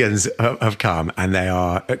aliens have come and they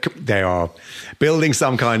are building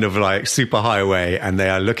some kind of like superhighway, and they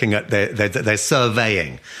are looking at they're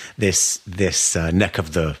surveying this neck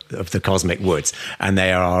of the cosmic woods, and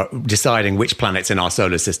they are deciding which planets in our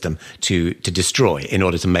solar system to destroy in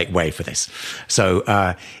order to make way for this. So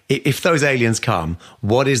if those aliens come,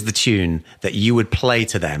 what is the tune that you would play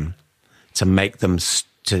to them to make them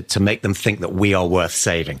to make them think that we are worth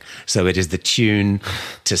saving? So it is the tune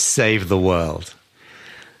to save the world.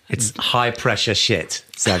 It's high pressure shit,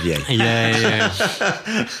 Xavier. yeah.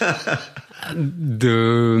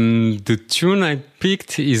 The tune I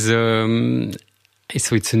picked is so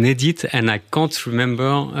it's an edit, and I can't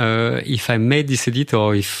remember if I made this edit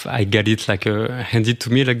or if I got it like handed to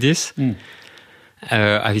me like this.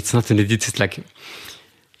 It's not an edit.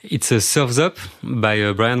 It's a Surf's Up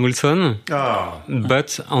by Brian Wilson. Oh.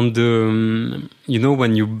 But on the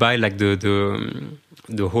when you buy like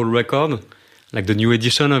the whole record, like the new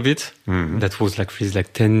edition of it, that was like released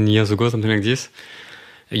like 10 years ago, something like this.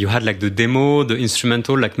 You had like the demo, the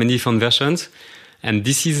instrumental, like many different versions. And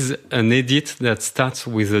this is an edit that starts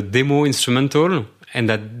with a demo instrumental and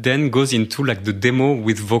that then goes into like the demo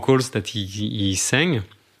with vocals that he sang.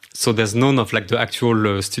 So there's none of like the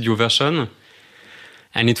actual studio version.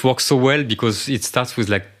 And it works so well because it starts with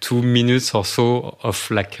like 2 minutes or so of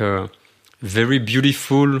like very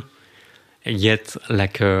beautiful, yet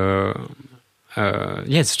like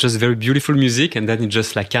it's just very beautiful music, and then it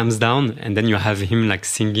just like calms down, and then you have him like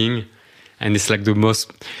singing, and it's like the most,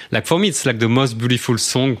 like for me it's like the most beautiful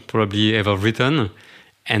song probably ever written,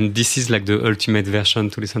 and this is like the ultimate version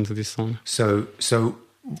to listen to this song. So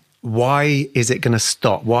why is it going to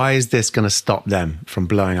stop? Why is this going to stop them from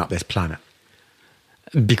blowing up this planet?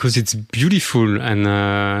 Because it's beautiful, and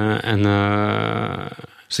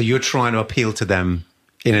so you're trying to appeal to them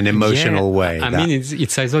in an emotional way. I mean,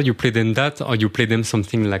 it's either you play them that or you play them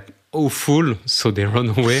something like awful, so they run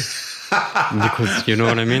away. Because you know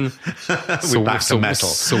what I mean. We're back to metal.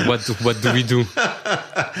 So what do we do?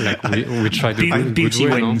 Like we try to beauty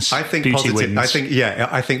good way, wins. no? I think Beauty positive. wins.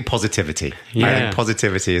 I think positivity. Yeah. I think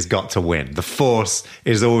positivity has got to win. The force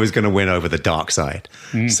is always going to win over the dark side.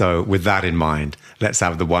 So with that in mind, let's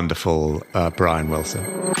have the wonderful Brian Wilson.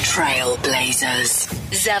 Trailblazers.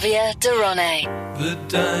 Xavier Durone. The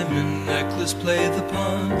diamond necklace played the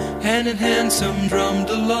pawn, hand in hand some drummed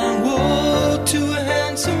along. Woe to a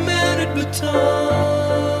handsome man at baton.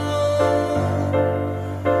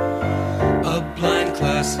 A blind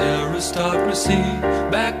class aristocracy,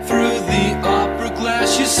 back through the opera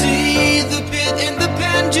glass you see the pit and the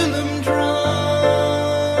pendulum drum.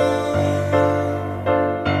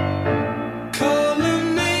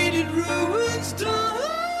 Colonnaded ruins done.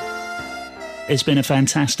 It's been a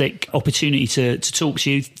fantastic opportunity to talk to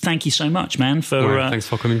you. Thank you so much, man. Thanks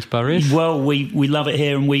for coming to Paris. Well, we love it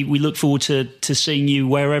here, and we look forward to seeing you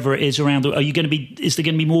wherever it is around. Are you going to be? Is there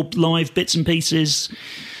going to be more live bits and pieces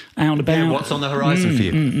out and about? Yeah, what's on the horizon for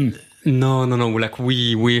you? No. Like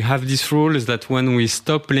we have this rule is that when we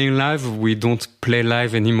stop playing live, we don't play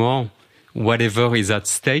live anymore. Whatever is at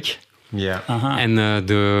stake. Yeah.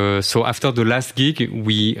 And so after the last gig,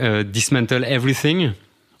 we dismantle everything.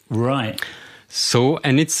 Right. So,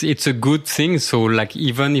 and it's a good thing. So like,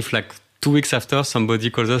 even if like 2 weeks after somebody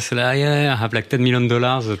calls us, like, I have like $10 million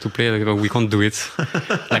to play, like, we can't do it.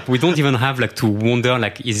 Like, we don't even have like to wonder,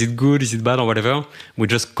 like, is it good? Is it bad or whatever? We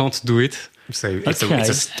just can't do it. So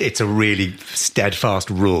it's a really steadfast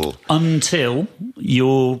rule. Until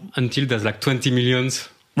there's like 20 millions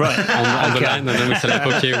right on the line, and then we say like,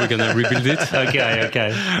 okay, we're going to rebuild it.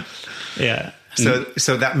 Okay. Yeah.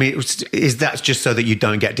 So that means, is that just so that you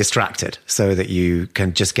don't get distracted, so that you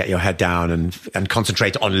can just get your head down and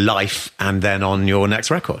concentrate on life and then on your next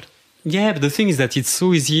record? Yeah, but the thing is that it's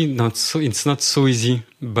so easy. It's not so easy,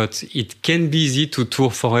 but it can be easy to tour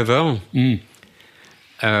forever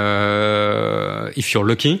if you're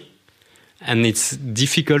lucky. And it's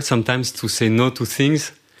difficult sometimes to say no to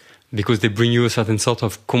things, because they bring you a certain sort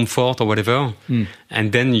of comfort or whatever.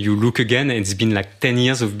 And then you look again, and it's been like 10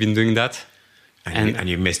 years we've been doing that. And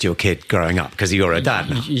you missed your kid growing up because you're a dad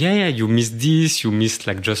now. Yeah, you miss this, you miss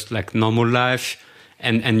like just like normal life,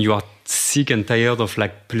 and you are sick and tired of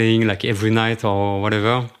like playing like every night or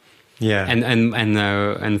whatever. Yeah.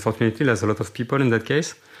 And fortunately, there's a lot of people in that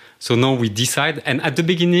case. So now we decide, and at the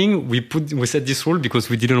beginning we set this rule because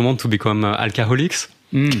we didn't want to become alcoholics.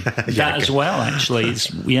 That as well, actually.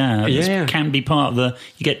 It can be part of the.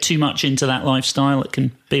 You get too much into that lifestyle, it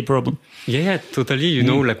can be a problem. Yeah, totally. You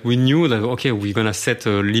know, like we knew that, okay, we're going to set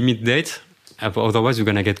a limit date. Otherwise, you're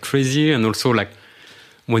going to get crazy. And also, like,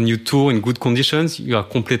 when you tour in good conditions, you are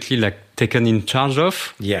completely, like, taken in charge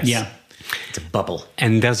of. Yes. Yeah. It's a bubble.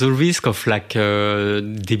 And there's a risk of, like,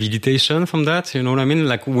 debilitation from that. You know what I mean?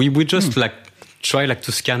 Like, we just, like, try, like,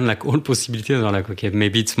 to scan, like, all possibilities. Or, like, okay,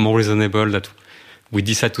 maybe it's more reasonable that we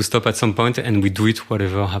decide to stop at some point and we do it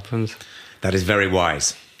whatever happens. That is very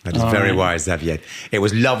wise. That is very wise, Xavier. It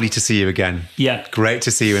was lovely to see you again. Yeah. Great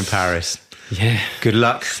to see you in Paris. Yeah. Good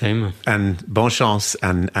luck. Same. And bon chance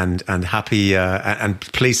and happy and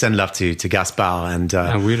please send love to Gaspard and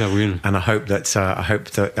I will. And I hope that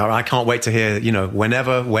I can't wait to hear, you know,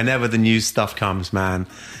 whenever the new stuff comes, man.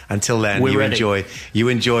 Until then, We're ready. you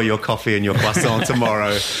enjoy your coffee and your croissant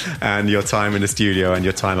tomorrow and your time in the studio and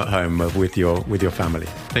your time at home with your family.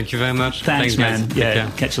 Thank you very much. Thanks, man. guys. Yeah. Take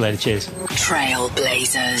care. Catch you later. Cheers.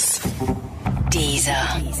 Trailblazers.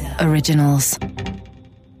 Deezer. Originals.